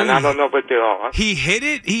bumper, and I don't know what they are. He hit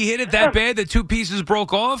it? He hit it that bad that 2 pieces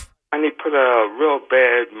broke off? And he put a real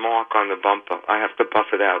bad mark on the bumper. I have to buff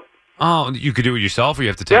it out. Oh, you could do it yourself, or you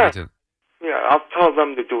have to take it to... Yeah, I'll tell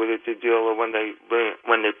them to do it at the dealer when they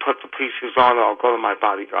put the pieces on. I'll go to my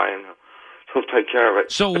body guy and he'll take care of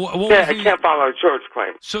it. So I can't file an insurance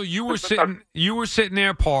claim. So you were sitting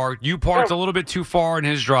there parked. You parked a little bit too far in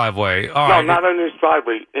his driveway. All no, right. not in his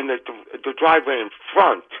driveway. In the driveway in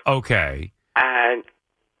front. Okay. And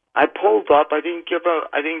I pulled up. I didn't give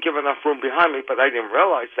enough room behind me, but I didn't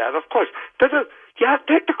realize that. Of course, you have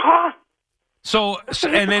to take the car. So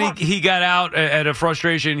and then he got out at a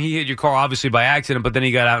frustration. He hit your car, obviously by accident, but then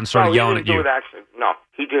he got out and started yelling at you. No, he didn't do it accident. No,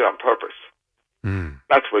 he did it on purpose.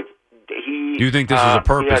 That's what he... You think this was a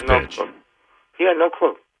purpose pitch? He had no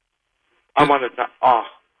clue. I wanted to...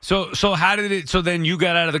 So how did it... So then you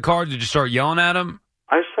got out of the car, did you start yelling at him?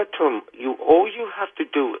 I said to him, all you have to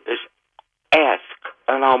do is ask,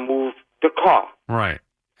 and I'll move the car. Right.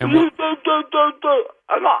 And I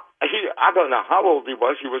don't know how old he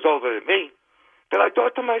was. He was older than me. But I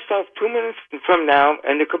thought to myself, 2 minutes from now,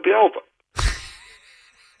 and it could be over.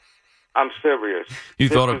 I'm serious. You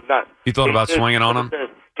thought about swinging on him?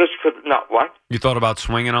 What? You thought about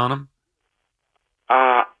swinging on him?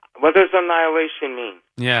 What does annihilation mean?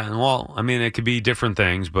 Yeah, well, I mean, it could be different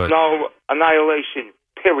things, but... No, annihilation,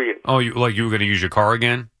 period. Oh, you were going to use your car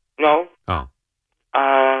again? No. Oh.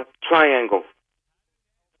 Triangle.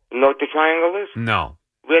 You know what the triangle is? No.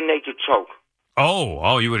 Rear naked choke.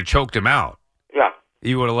 Oh, you would have choked him out. Yeah.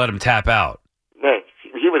 You would have let him tap out. Yeah,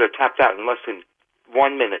 he would have tapped out in less than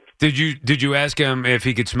 1 minute. Did you ask him if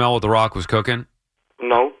he could smell what the Rock was cooking?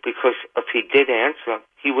 No, because if he did answer,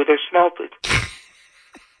 he would have smelled it.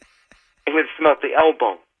 He would have smelled the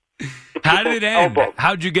elbow. How did it end?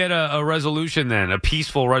 How'd you get a resolution then, a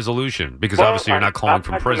peaceful resolution? Because obviously you're not calling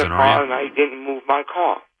from prison, are you? And I didn't move my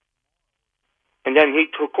car. And then he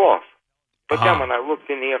took off. But then when I looked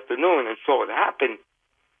in the afternoon and saw what happened,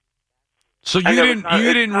 So you didn't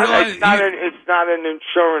realize it's not an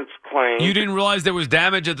insurance claim. You didn't realize there was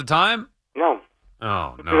damage at the time? No.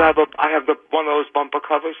 Oh Because no. I have one of those bumper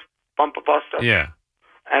covers, bumper buster. Yeah.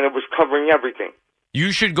 And it was covering everything.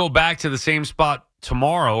 You should go back to the same spot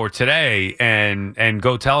tomorrow or today and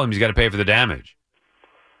go tell him he's got to pay for the damage.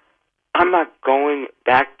 I'm not going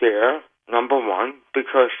back there, number one,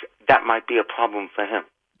 because that might be a problem for him.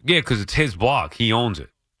 Yeah, because it's his block. He owns it.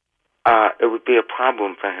 It would be a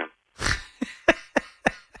problem for him.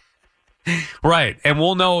 Right. And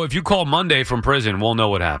we'll know if you call Monday from prison, we'll know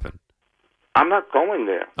what happened. I'm not going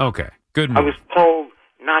there. Okay. Good move. I was told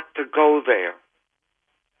not to go there.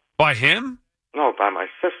 By him? No, by my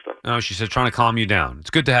sister. No, she said trying to calm you down.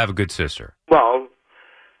 It's good to have a good sister. Well,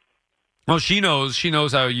 she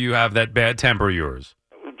knows how you have that bad temper of yours.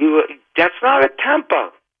 that's not a temper.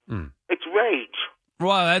 Mm. It's rage.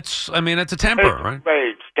 Well, that's a temper, It's right?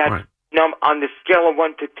 rage. That's Right. on the scale of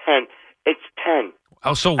 1 to 10, it's 10.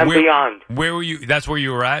 Oh, so and beyond. Where were you? That's where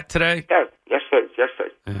you were at today? Yeah, yes, sir.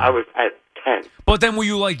 Yeah. I was at 10. But then were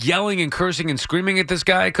you like yelling and cursing and screaming at this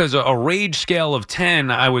guy? Because a rage scale of 10,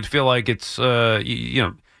 I would feel like it's,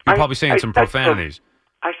 you're probably saying some profanities.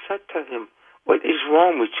 I said to him, "What is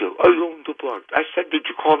wrong with you? Oh, you own the block." I said, "Did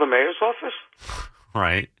you call the mayor's office?"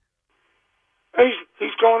 Right.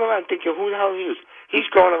 He's going around thinking, "Who the hell he is?" He's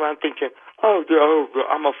going around thinking, "Oh,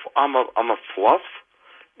 I'm a fluff."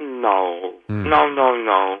 No.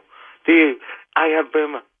 I have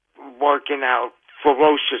been working out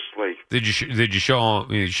ferociously. Did you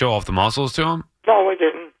show off the muscles to him? No, I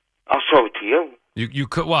didn't. I'll show it to you. You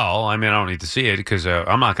could. Well, I don't need to see it because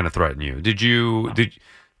I'm not going to threaten you. Did you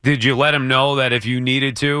let him know that if you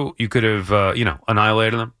needed to, you could have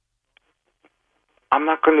annihilated him? I'm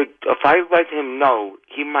not going to. If I let him know,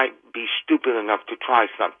 he might be stupid enough to try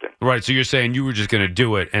something. Right. So you're saying you were just going to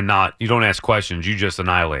do it and you don't ask questions. You just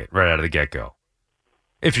annihilate right out of the get go.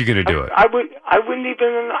 If you're going to do it, I wouldn't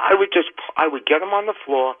even. I would get him on the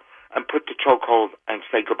floor and put the chokehold and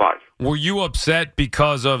say goodbye. Were you upset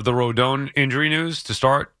because of the Rodon injury news to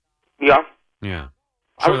start? Yeah. Yeah.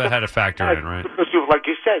 Sure, that had a factor in, right? Because, like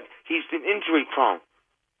you said, he's been injury prone.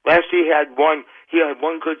 Last year he had one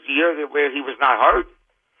good year where he was not hurt.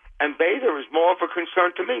 And Bader is more of a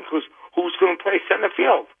concern to me because who's going to play center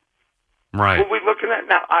field? Right. Who are we looking at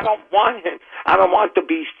now? I don't want him. I don't want the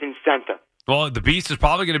Beast in center. Well, the Beast is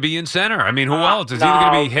probably going to be in center. Who else? Is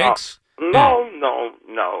either going to be Hicks? No.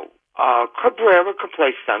 Cabrera could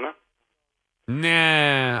play center.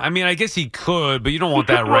 Nah. I guess he could, but you don't want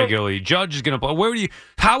that regularly. Judge is going to play.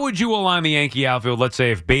 How would you align the Yankee outfield? Let's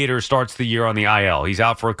say if Bader starts the year on the IL. He's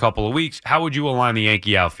out for a couple of weeks. How would you align the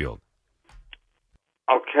Yankee outfield?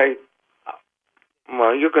 Okay.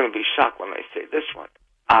 Well, you're going to be shocked when I say this one.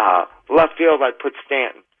 Left field, I put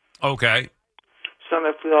Stanton. Okay.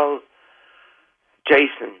 Center field,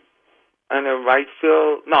 Jason. And in right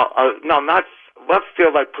field, not left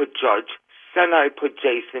field, I put Judge. Center, I put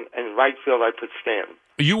Jason. And right field, I put Stanton.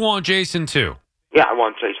 You want Jason, too? Yeah, I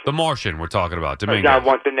want Jason. The Martian we're talking about, Dominguez. Yeah, I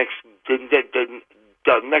want the next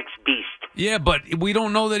beast. Yeah, but we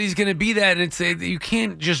don't know that he's going to be that. You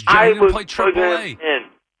can't just play AAA.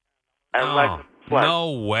 And let him play.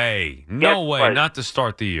 No way. No way. Play. Not to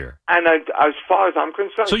start the year. And as far as I'm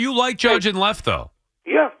concerned. So you like Judge in left, though?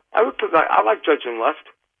 Yeah. I like Judge in left.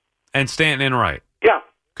 And Stanton in right? Yeah.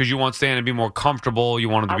 Because you want Stanton to be more comfortable. You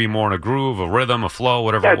want him to be more in a groove, a rhythm, a flow,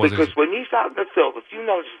 whatever it was. Yeah, because when he's out in the field, if you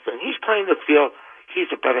notice, when he's playing the field, he's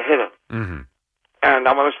a better hitter. Mm-hmm. And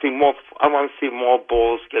I want to see more. I want to see more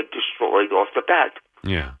balls get destroyed off the bat.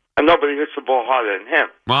 Yeah. And nobody hits the ball harder than him.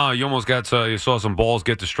 Wow, you saw some balls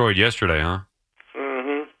get destroyed yesterday, huh?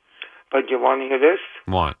 Mm-hmm. But you want to hear this?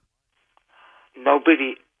 What?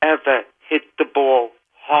 Nobody ever hit the ball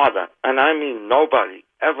harder, and I mean nobody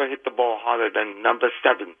ever hit the ball harder than number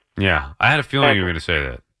 7. Yeah, I had a feeling you were going to say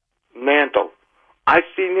that. Mantle. I've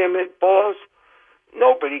seen him hit balls.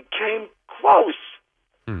 Nobody came close.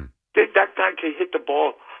 That guy could hit the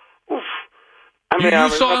ball. Oof. You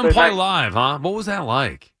saw him play live, huh? What was that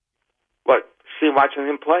like? What? Watching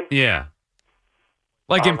him play? Yeah.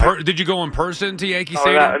 Like did you go in person to Yankee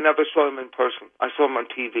Stadium? I never saw him in person. I saw him on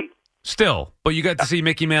TV. Still, but you got to see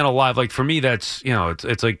Mickey Mantle live. Like for me, that's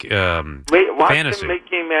it's like watching fantasy.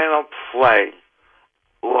 Mickey Mantle play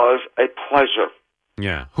was a pleasure.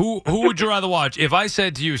 Yeah. Who would you rather watch? If I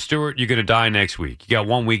said to you, Stuart, you're going to die next week. You got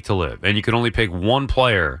 1 week to live, and you can only pick one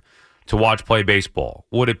player to watch play baseball.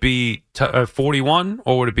 Would it be 41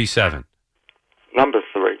 or would it be 7? Number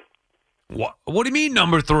 3. What do you mean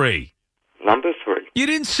number 3? Number 3. You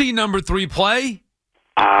didn't see number 3 play?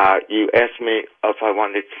 You asked me if I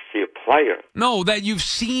wanted to see a player. No, that you've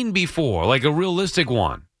seen before, like a realistic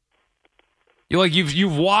one.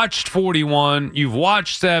 You've watched 41, you've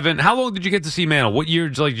watched 7. How long did you get to see Mantle? What year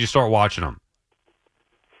did you start watching them?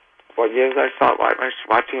 What years I start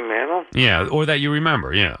watching Mantle? Yeah, or that you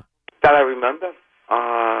remember, yeah. That I remember?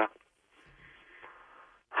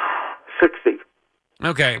 60.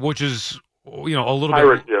 Okay, which is a little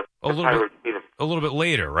Pirates, bit yeah. a little bit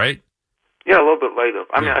later, right? Yeah, a little bit later.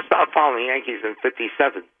 I mean, I started following the Yankees in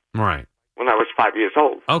 57. Right. When I was 5 years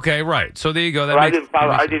old. Okay, right. So there you go. I didn't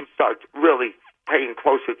start really paying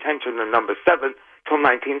close attention to number 7 till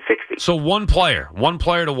 1960. So one player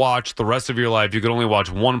to watch the rest of your life. You could only watch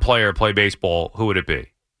one player play baseball. Who would it be?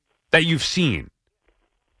 That you've seen.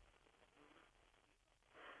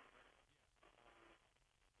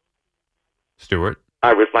 Stuart?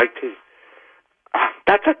 I would like to.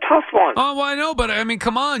 That's a tough one. Oh, well, I know, but I mean,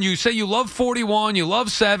 come on. You say you love 41, you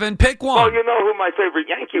love 7. Pick one. Well, you know who my favorite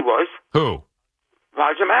Yankee was? Who?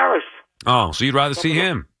 Roger Maris. Oh, so you'd rather see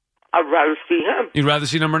him? I'd rather see him. You'd rather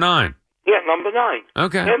see number 9? Yeah, number 9.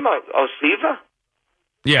 Okay. Him or Seaver?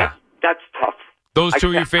 Yeah. That's tough. Those two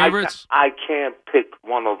are your favorites? I can't pick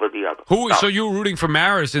one over the other. No. So you were rooting for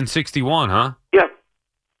Maris in 61, huh? Yeah.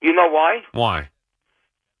 You know why? Why?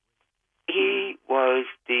 He was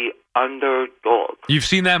the underdog. You've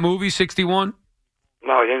seen that movie, 61?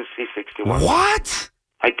 No, I didn't see 61. What?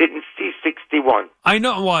 I didn't see 61. I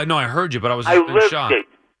know. Well, no, I heard you, but I was I in lived shock. it.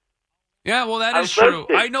 Yeah, well, that is true.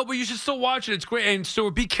 I know, but you should still watch it. It's great. And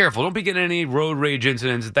Stuart, be careful. Don't be getting any road rage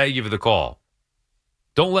incidents that they give you the call.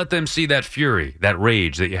 Don't let them see that fury, that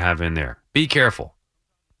rage that you have in there. Be careful.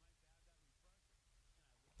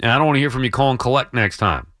 And I don't want to hear from you call and collect next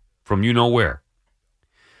time from you know where.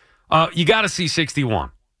 You got to see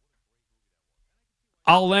 61.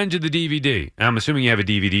 I'll lend you the DVD. I'm assuming you have a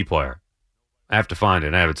DVD player. I have to find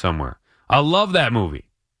it. I have it somewhere. I love that movie.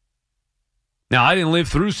 Now, I didn't live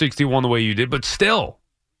through 61 the way you did, but still.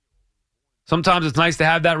 Sometimes it's nice to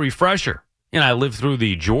have that refresher. I lived through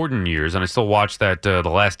the Jordan years, and I still watched that The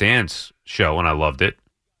Last Dance show, and I loved it.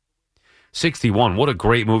 61, what a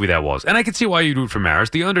great movie that was. And I can see why you'd root for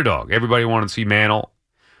Maris, the underdog. Everybody wanted to see Mantle.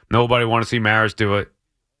 Nobody wanted to see Maris do it.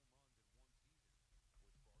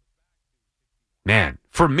 Man,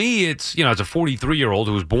 for me, it's, as a 43-year-old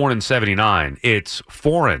who was born in 79, it's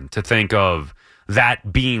foreign to think of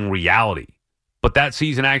that being reality. But that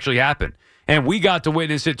season actually happened. And we got to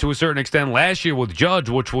witness it to a certain extent last year with Judge,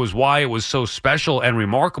 which was why it was so special and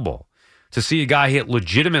remarkable to see a guy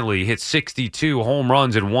legitimately hit 62 home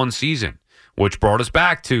runs in one season, which brought us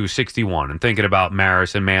back to 61 and thinking about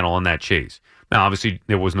Maris and Mantle and that chase. Now, obviously,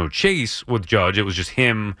 there was no chase with Judge. It was just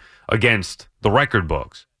him against the record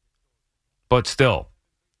books. But still,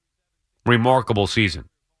 remarkable season.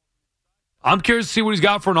 I'm curious to see what he's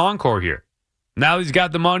got for an encore here. Now that he's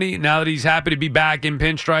got the money, now that he's happy to be back in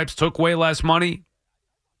pinstripes, took way less money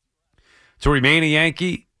to remain a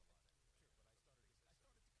Yankee.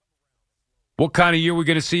 What kind of year are we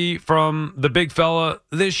going to see from the big fella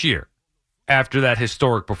this year after that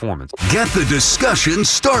historic performance? Get the discussion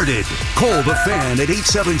started. Call the Fan at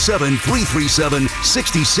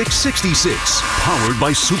 877-337-6666. Powered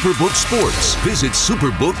by Superbook Sports. Visit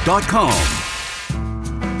superbook.com.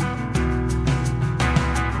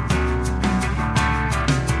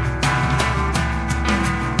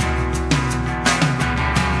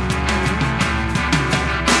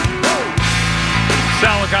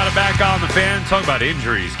 Back on the Fan, talk about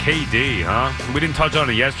injuries. KD, huh? We didn't touch on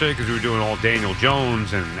it yesterday because we were doing all Daniel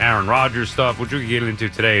Jones and Aaron Rodgers stuff, which we could get into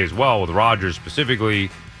today as well with Rodgers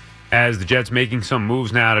specifically, as the Jets making some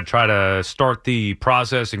moves now to try to start the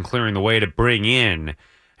process and clearing the way to bring in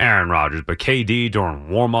Aaron Rodgers. But KD during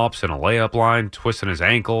warm-ups and a layup line, twisting his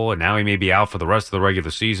ankle, and now he may be out for the rest of the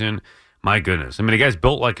regular season. My goodness. I mean, the guy's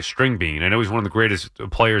built like a string bean. I know he's one of the greatest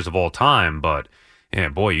players of all time, but yeah,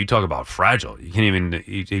 boy, you talk about fragile. You can't even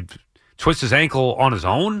he twist his ankle on his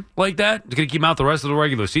own like that. It's going to keep him out the rest of the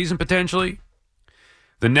regular season potentially.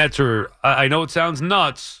 The Nets are, I know it sounds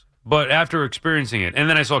nuts, but after experiencing it, and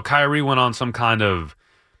then I saw Kyrie went on some kind of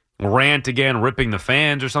rant again, ripping the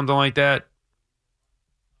fans or something like that.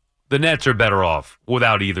 The Nets are better off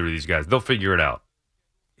without either of these guys. They'll figure it out.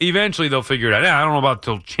 Eventually, they'll figure it out. Now, I don't know about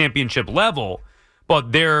till championship level,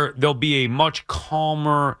 but they'll be a much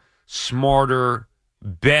calmer, smarter,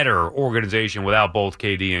 better organization without both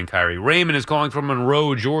KD and Kyrie. Raymond is calling from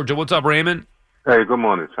Monroe, Georgia. What's up, Raymond? Hey, good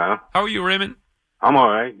morning, Sam. How are you, Raymond? I'm all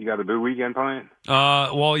right. You got a good weekend planned?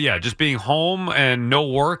 Well, yeah, just being home and no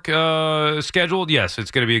work scheduled. Yes, it's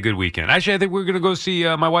going to be a good weekend. Actually, I think we're going to go see,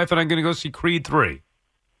 my wife and I are going to go see Creed 3.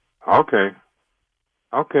 Okay,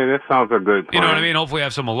 that sounds a good plan. You know what I mean? Hopefully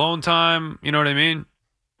have some alone time. You know what I mean?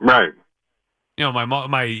 Right. You know,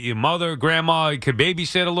 my mother, grandma could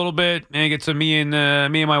babysit a little bit and get some me and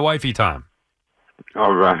my wifey time.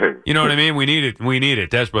 All right. You know what I mean? We need it. We need it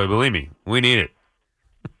desperately. Believe me, we need it.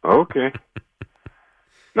 Okay.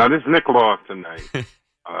 Now this Nick loss tonight. It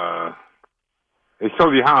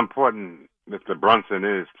shows you how important Mr. Brunson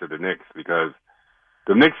is to the Knicks because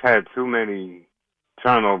the Knicks had too many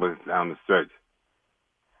turnovers down the stretch.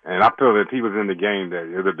 And I feel that if he was in the game,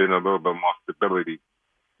 that it would have been a little bit more stability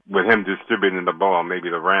with him distributing the ball, maybe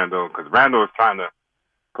to Randall, because Randall was trying to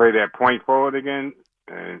play that point forward again,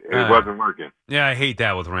 and it wasn't working. Yeah, I hate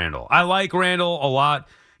that with Randall. I like Randall a lot.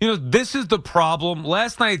 You know, this is the problem.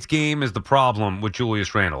 Last night's game is the problem with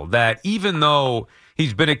Julius Randall, that even though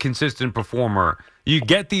he's been a consistent performer, you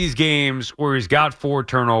get these games where he's got 4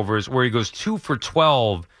 turnovers, where he goes 2 for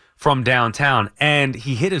 12 from downtown, and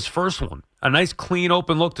he hit his first one. A nice clean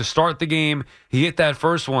open look to start the game. He hit that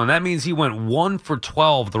first one. That means he went 1 for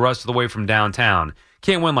 12 the rest of the way from downtown.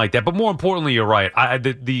 Can't win like that. But more importantly, you're right.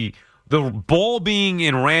 The ball being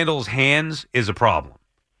in Randall's hands is a problem.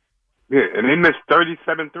 Yeah, and they missed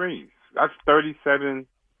 37 threes. That's 37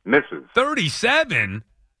 misses. 37?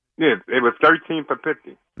 Yeah, it was 13 for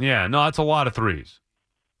 50. Yeah, no, that's a lot of threes.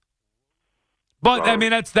 But, I mean,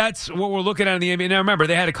 that's what we're looking at in the NBA. Now, remember,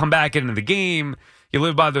 they had to come back into the game. You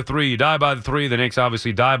live by the 3, you die by the 3. The Knicks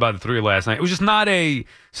obviously died by the 3 last night. It was just not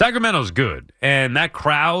Sacramento's good. And that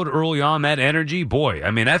crowd early on, that energy, boy, I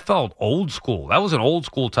mean, that felt old school. That was an old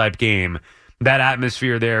school type game, that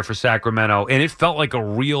atmosphere there for Sacramento. And it felt like a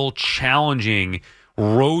real challenging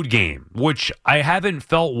road game, which I haven't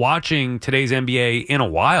felt watching today's NBA in a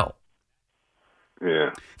while.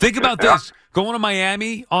 Yeah. Think about this. Going to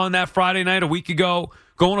Miami on that Friday night a week ago,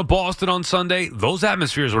 going to Boston on Sunday, those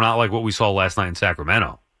atmospheres were not like what we saw last night in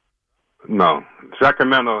Sacramento. No.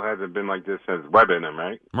 Sacramento hasn't been like this since Webber and them,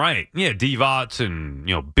 right? Right. Yeah, Divac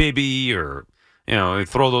and, Bibby or, they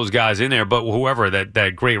throw those guys in there, but whoever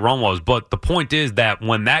that great run was. But the point is that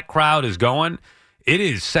when that crowd is going, it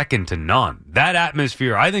is second to none. That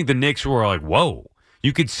atmosphere, I think the Knicks were like, whoa.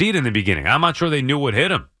 You could see it in the beginning. I'm not sure they knew what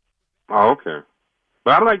hit him. Oh, okay.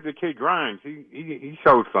 But I like the kid Grimes. He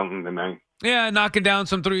showed something tonight. Yeah, knocking down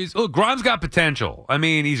some threes. Look, Grimes got potential. I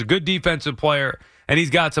mean, he's a good defensive player, and he's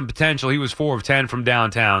got some potential. He was 4 of 10 from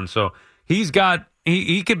downtown, so he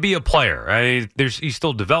could be a player. He's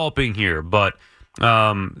still developing here, but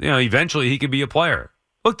eventually he could be a player.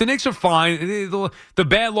 Look, the Knicks are fine. The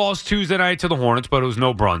bad loss Tuesday night to the Hornets, but it was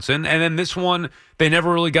no Brunson. And then this one, they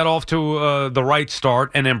never really got off to the right start,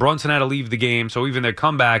 and then Brunson had to leave the game, so even their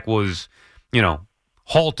comeback was,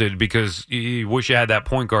 halted because you wish you had that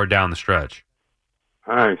point guard down the stretch.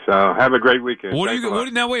 All right, so have a great weekend. What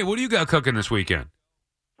do you got cooking this weekend?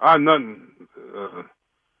 Nothing.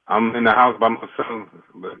 I'm in the house by myself,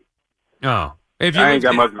 but I ain't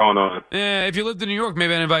got much going on. Yeah, if you lived in New York,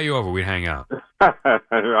 maybe I'd invite you over. We'd hang out. All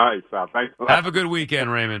right, so thanks a lot. Have a good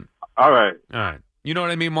weekend, Raymond. All right. You know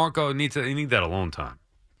what I mean, Marco? You need that alone time.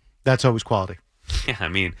 That's always quality. Yeah, I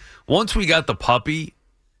mean, once we got the puppy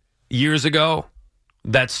years ago,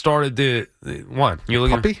 that started what? You're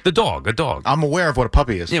looking puppy? The dog, a dog. I'm aware of what a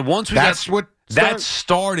puppy is. Yeah, once we that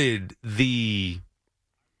started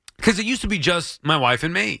because it used to be just my wife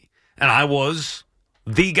and me, and I was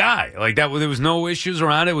the guy. Like that, there was no issues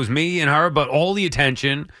around it. It was me and her, but all the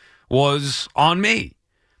attention was on me.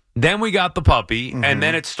 Then we got the puppy, and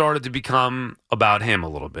then it started to become about him a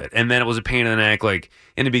little bit. And then it was a pain in the neck, like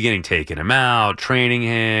in the beginning, taking him out, training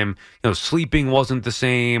him, sleeping wasn't the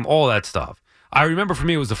same, all that stuff. I remember for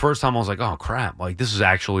me, it was the first time I was like, oh, crap, like this is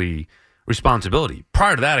actually responsibility.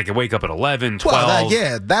 Prior to that, I could wake up at 11, 12.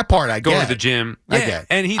 Well, that part I get. Go to the gym. I get.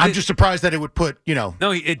 And I'm just surprised that it would put, it a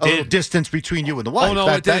little distance between you and the wife. Oh, no,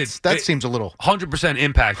 it did. That seems a little 100%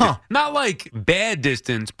 impacted. Huh. Not like bad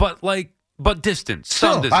distance, but distance.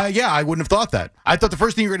 Still, some distance. I wouldn't have thought that. I thought the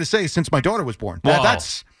first thing you were going to say is since my daughter was born. Well,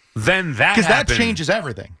 That's then that because that happened. changes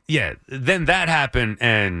everything. Yeah, then that happened,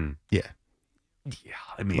 and yeah.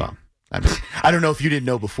 I mean, I don't know if you didn't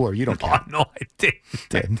know before. You don't count. No, I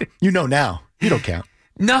didn't. You know now. You don't count.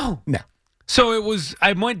 No. So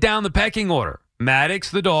I went down the pecking order.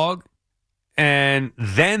 Maddox, the dog, and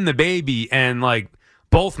then the baby, and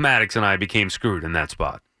both Maddox and I became screwed in that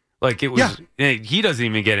spot. Like it was, he doesn't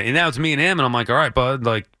even get it, and now it's me and him, and I'm like, all right, bud,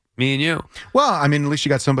 me and you. Well, I mean, at least you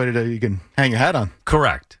got somebody that you can hang your hat on.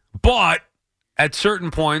 Correct, but at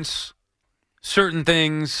certain points, certain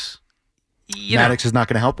things. Maddox is not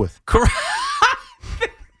going to help with. Correct.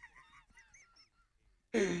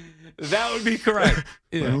 That would be correct.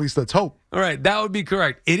 Yeah. At least let's hope. All right, that would be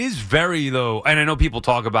correct. It is very, though, and I know people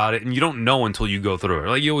talk about it, and you don't know until you go through it.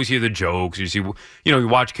 Like, you always hear the jokes. You see, you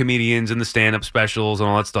watch comedians and the stand-up specials and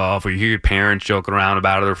all that stuff, or you hear your parents joking around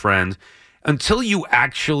about their friends. Until you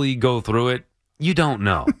actually go through it, you don't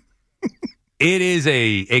know.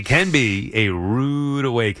 It can be a rude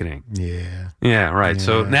awakening. Yeah. Yeah, right. Yeah.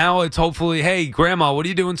 So now it's hopefully, hey, Grandma, what are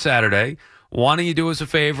you doing Saturday? Why don't you do us a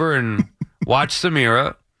favor and watch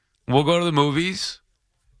Samira? We'll go to the movies.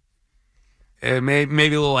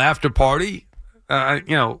 Maybe a little after party.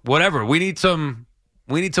 Whatever. We need some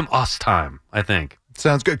us time, I think.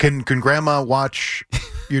 Sounds good. Can Grandma watch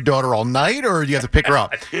your daughter all night, or do you have to pick her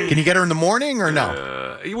up? Can you get her in the morning, or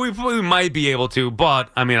no? We might be able to, but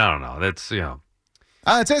I mean, I don't know. That's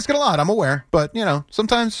It's asking a lot. I'm aware, but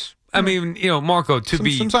sometimes. I mean, Marco,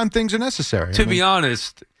 sometimes things are necessary. To be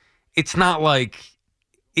honest, it's not like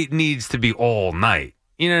it needs to be all night.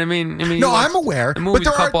 You know what I mean? No, I'm aware. The movie's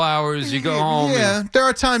a couple hours. You go home. Yeah, there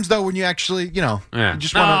are times though when you actually, you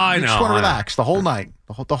just want to relax the whole night.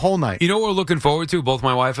 The whole night. You know what we're looking forward to, both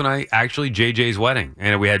my wife and I? Actually, JJ's wedding.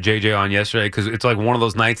 And we had JJ on yesterday because it's like one of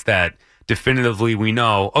those nights that definitively we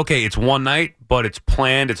know, okay, it's one night, but it's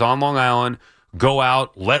planned. It's on Long Island. Go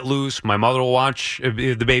out, let loose. My mother will watch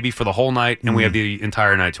the baby for the whole night, and we have the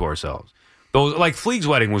entire night to ourselves. Those, like Fleeg's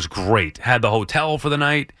wedding was great. Had the hotel for the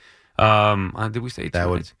night. Did we say 2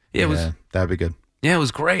 nights? Yeah, it was. That'd be good. Yeah, it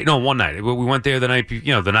was great. No, one night. We went there the night,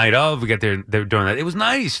 the night of. We got there during that. It was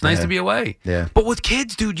nice. Nice to be away. Yeah. But with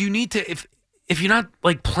kids, dude, you need to if you're not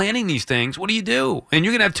like planning these things, what do you do? And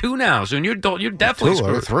you're gonna have 2 now, so you're definitely Two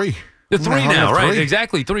or screwed. 3. The 3 now, right? 3.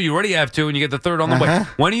 Exactly, 3. You already have 2, and you get the 3rd on the way.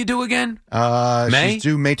 When do you do again? May? She's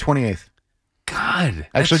due May 28th. God,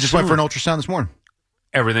 actually, just went for an ultrasound this morning.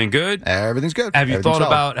 Everything good? Everything's good. Have you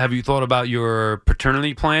thought about your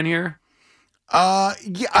paternity plan here? Yeah,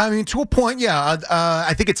 I mean, to a point, yeah.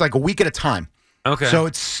 I think it's like a week at a time. Okay. So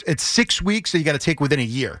it's 6 weeks that you got to take within a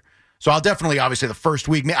year. So I'll definitely, obviously, the first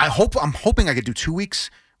week. I'm hoping I could do 2 weeks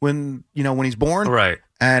when he's born, right?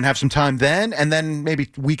 And have some time then, and then maybe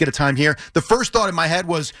a week at a time here. The first thought in my head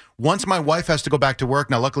was once my wife has to go back to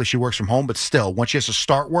work. Now, luckily, she works from home, but still, once she has to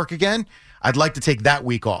start work again, I'd like to take that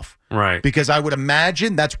week off, right? Because I would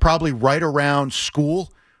imagine that's probably right around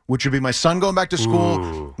school, which would be my son going back to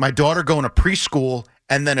school, my daughter going to preschool,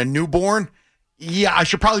 and then a newborn. Yeah, I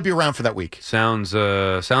should probably be around for that week. Sounds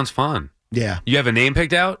fun. Yeah. You have a name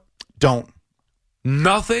picked out? Don't.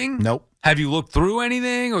 Nothing? Nope. Have you looked through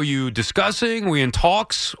anything? Are you discussing? Are we in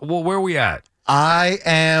talks? Well, where are we at? I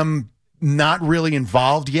am not really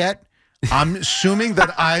involved yet. I'm assuming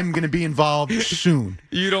that I'm going to be involved soon.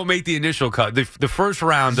 You don't make the initial cut. The first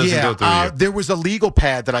round doesn't go through you. There was a legal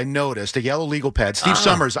pad that I noticed, a yellow legal pad, Steve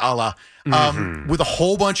Summers a la, with a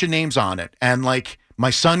whole bunch of names on it. And like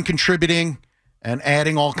my son contributing and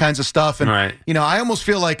adding all kinds of stuff. And, right. I almost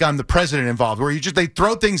feel like I'm the president involved where they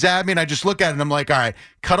throw things at me and I just look at it and I'm like, all right,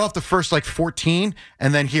 cut off the first 14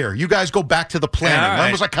 and then here, you guys go back to the planning. Yeah, right.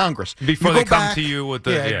 Almost like Congress. Before they come to you with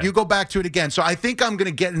the... Yeah, you go back to it again. So I think I'm going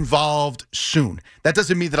to get involved soon. That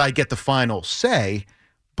doesn't mean that I get the final say,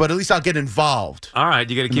 but at least I'll get involved. All right,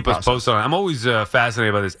 you got to keep us posted on it. I'm always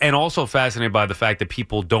fascinated by this and also fascinated by the fact that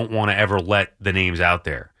people don't want to ever let the names out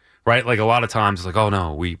there. Right? Like a lot of times it's like, oh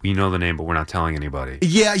no, we know the name, but we're not telling anybody.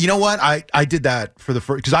 Yeah, you know what? I did that for the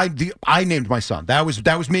first, because I named my son. That was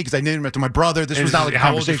me because I named him after my brother. This was not like a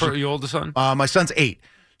conversation. How old is your oldest son? My son's 8.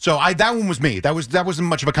 So that one was me. That wasn't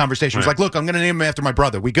much of a conversation. It was like, look, I'm going to name him after my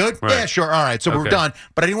brother. We good? Right. Yeah, sure. All right. So we're done.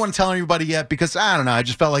 But I didn't want to tell anybody yet because, I don't know, I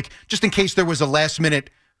just felt like, just in case there was a last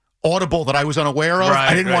minute audible that I was unaware of,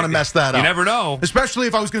 I didn't want to mess that up. You never know. Especially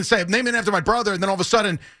if I was going to say, I'm naming it after my brother, and then all of a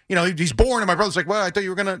sudden, he's born, and my brother's like, well, I thought you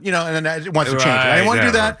were going to, and then I wants to change it. I didn't want to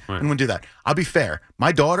do that. I didn't want to do that. I'll be fair.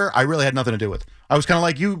 My daughter, I really had nothing to do with. I was kind of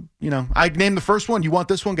like, I named the first one. You want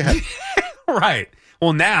this one? Go ahead. Right.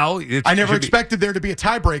 Well, now... I never expected there to be a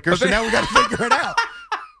tiebreaker, so now we got to figure it out.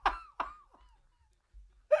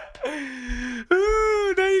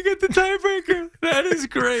 Ooh, now you get the tiebreaker. That is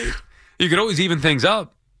great. You could always even things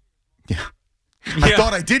up. Yeah. I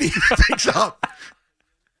thought I did even things up.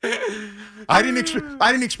 I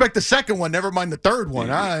didn't expect the second one, never mind the third one.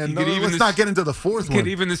 Let's not get into the fourth one. You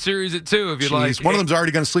could even the series at 2 if you like. One of them's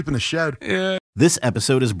already going to sleep in the shed. Yeah. This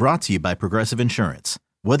episode is brought to you by Progressive Insurance.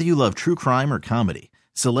 Whether you love true crime or comedy,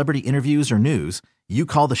 celebrity interviews or news, you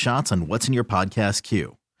call the shots on what's in your podcast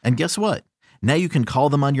queue. And guess what? Now you can call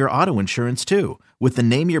them on your auto insurance too with the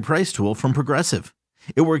Name Your Price tool from Progressive.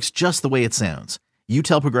 It works just the way it sounds. You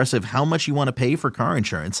tell Progressive how much you want to pay for car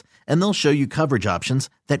insurance, and they'll show you coverage options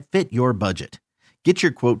that fit your budget. Get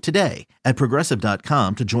your quote today at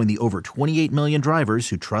Progressive.com to join the over 28 million drivers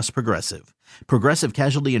who trust Progressive. Progressive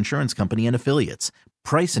Casualty Insurance Company and Affiliates.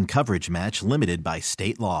 Price and coverage match limited by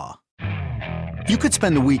state law. You could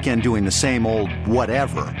spend the weekend doing the same old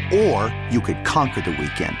whatever, or you could conquer the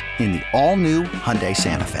weekend in the all-new Hyundai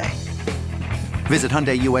Santa Fe. Visit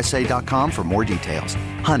HyundaiUSA.com for more details.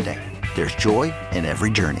 Hyundai, there's joy in every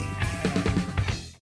journey.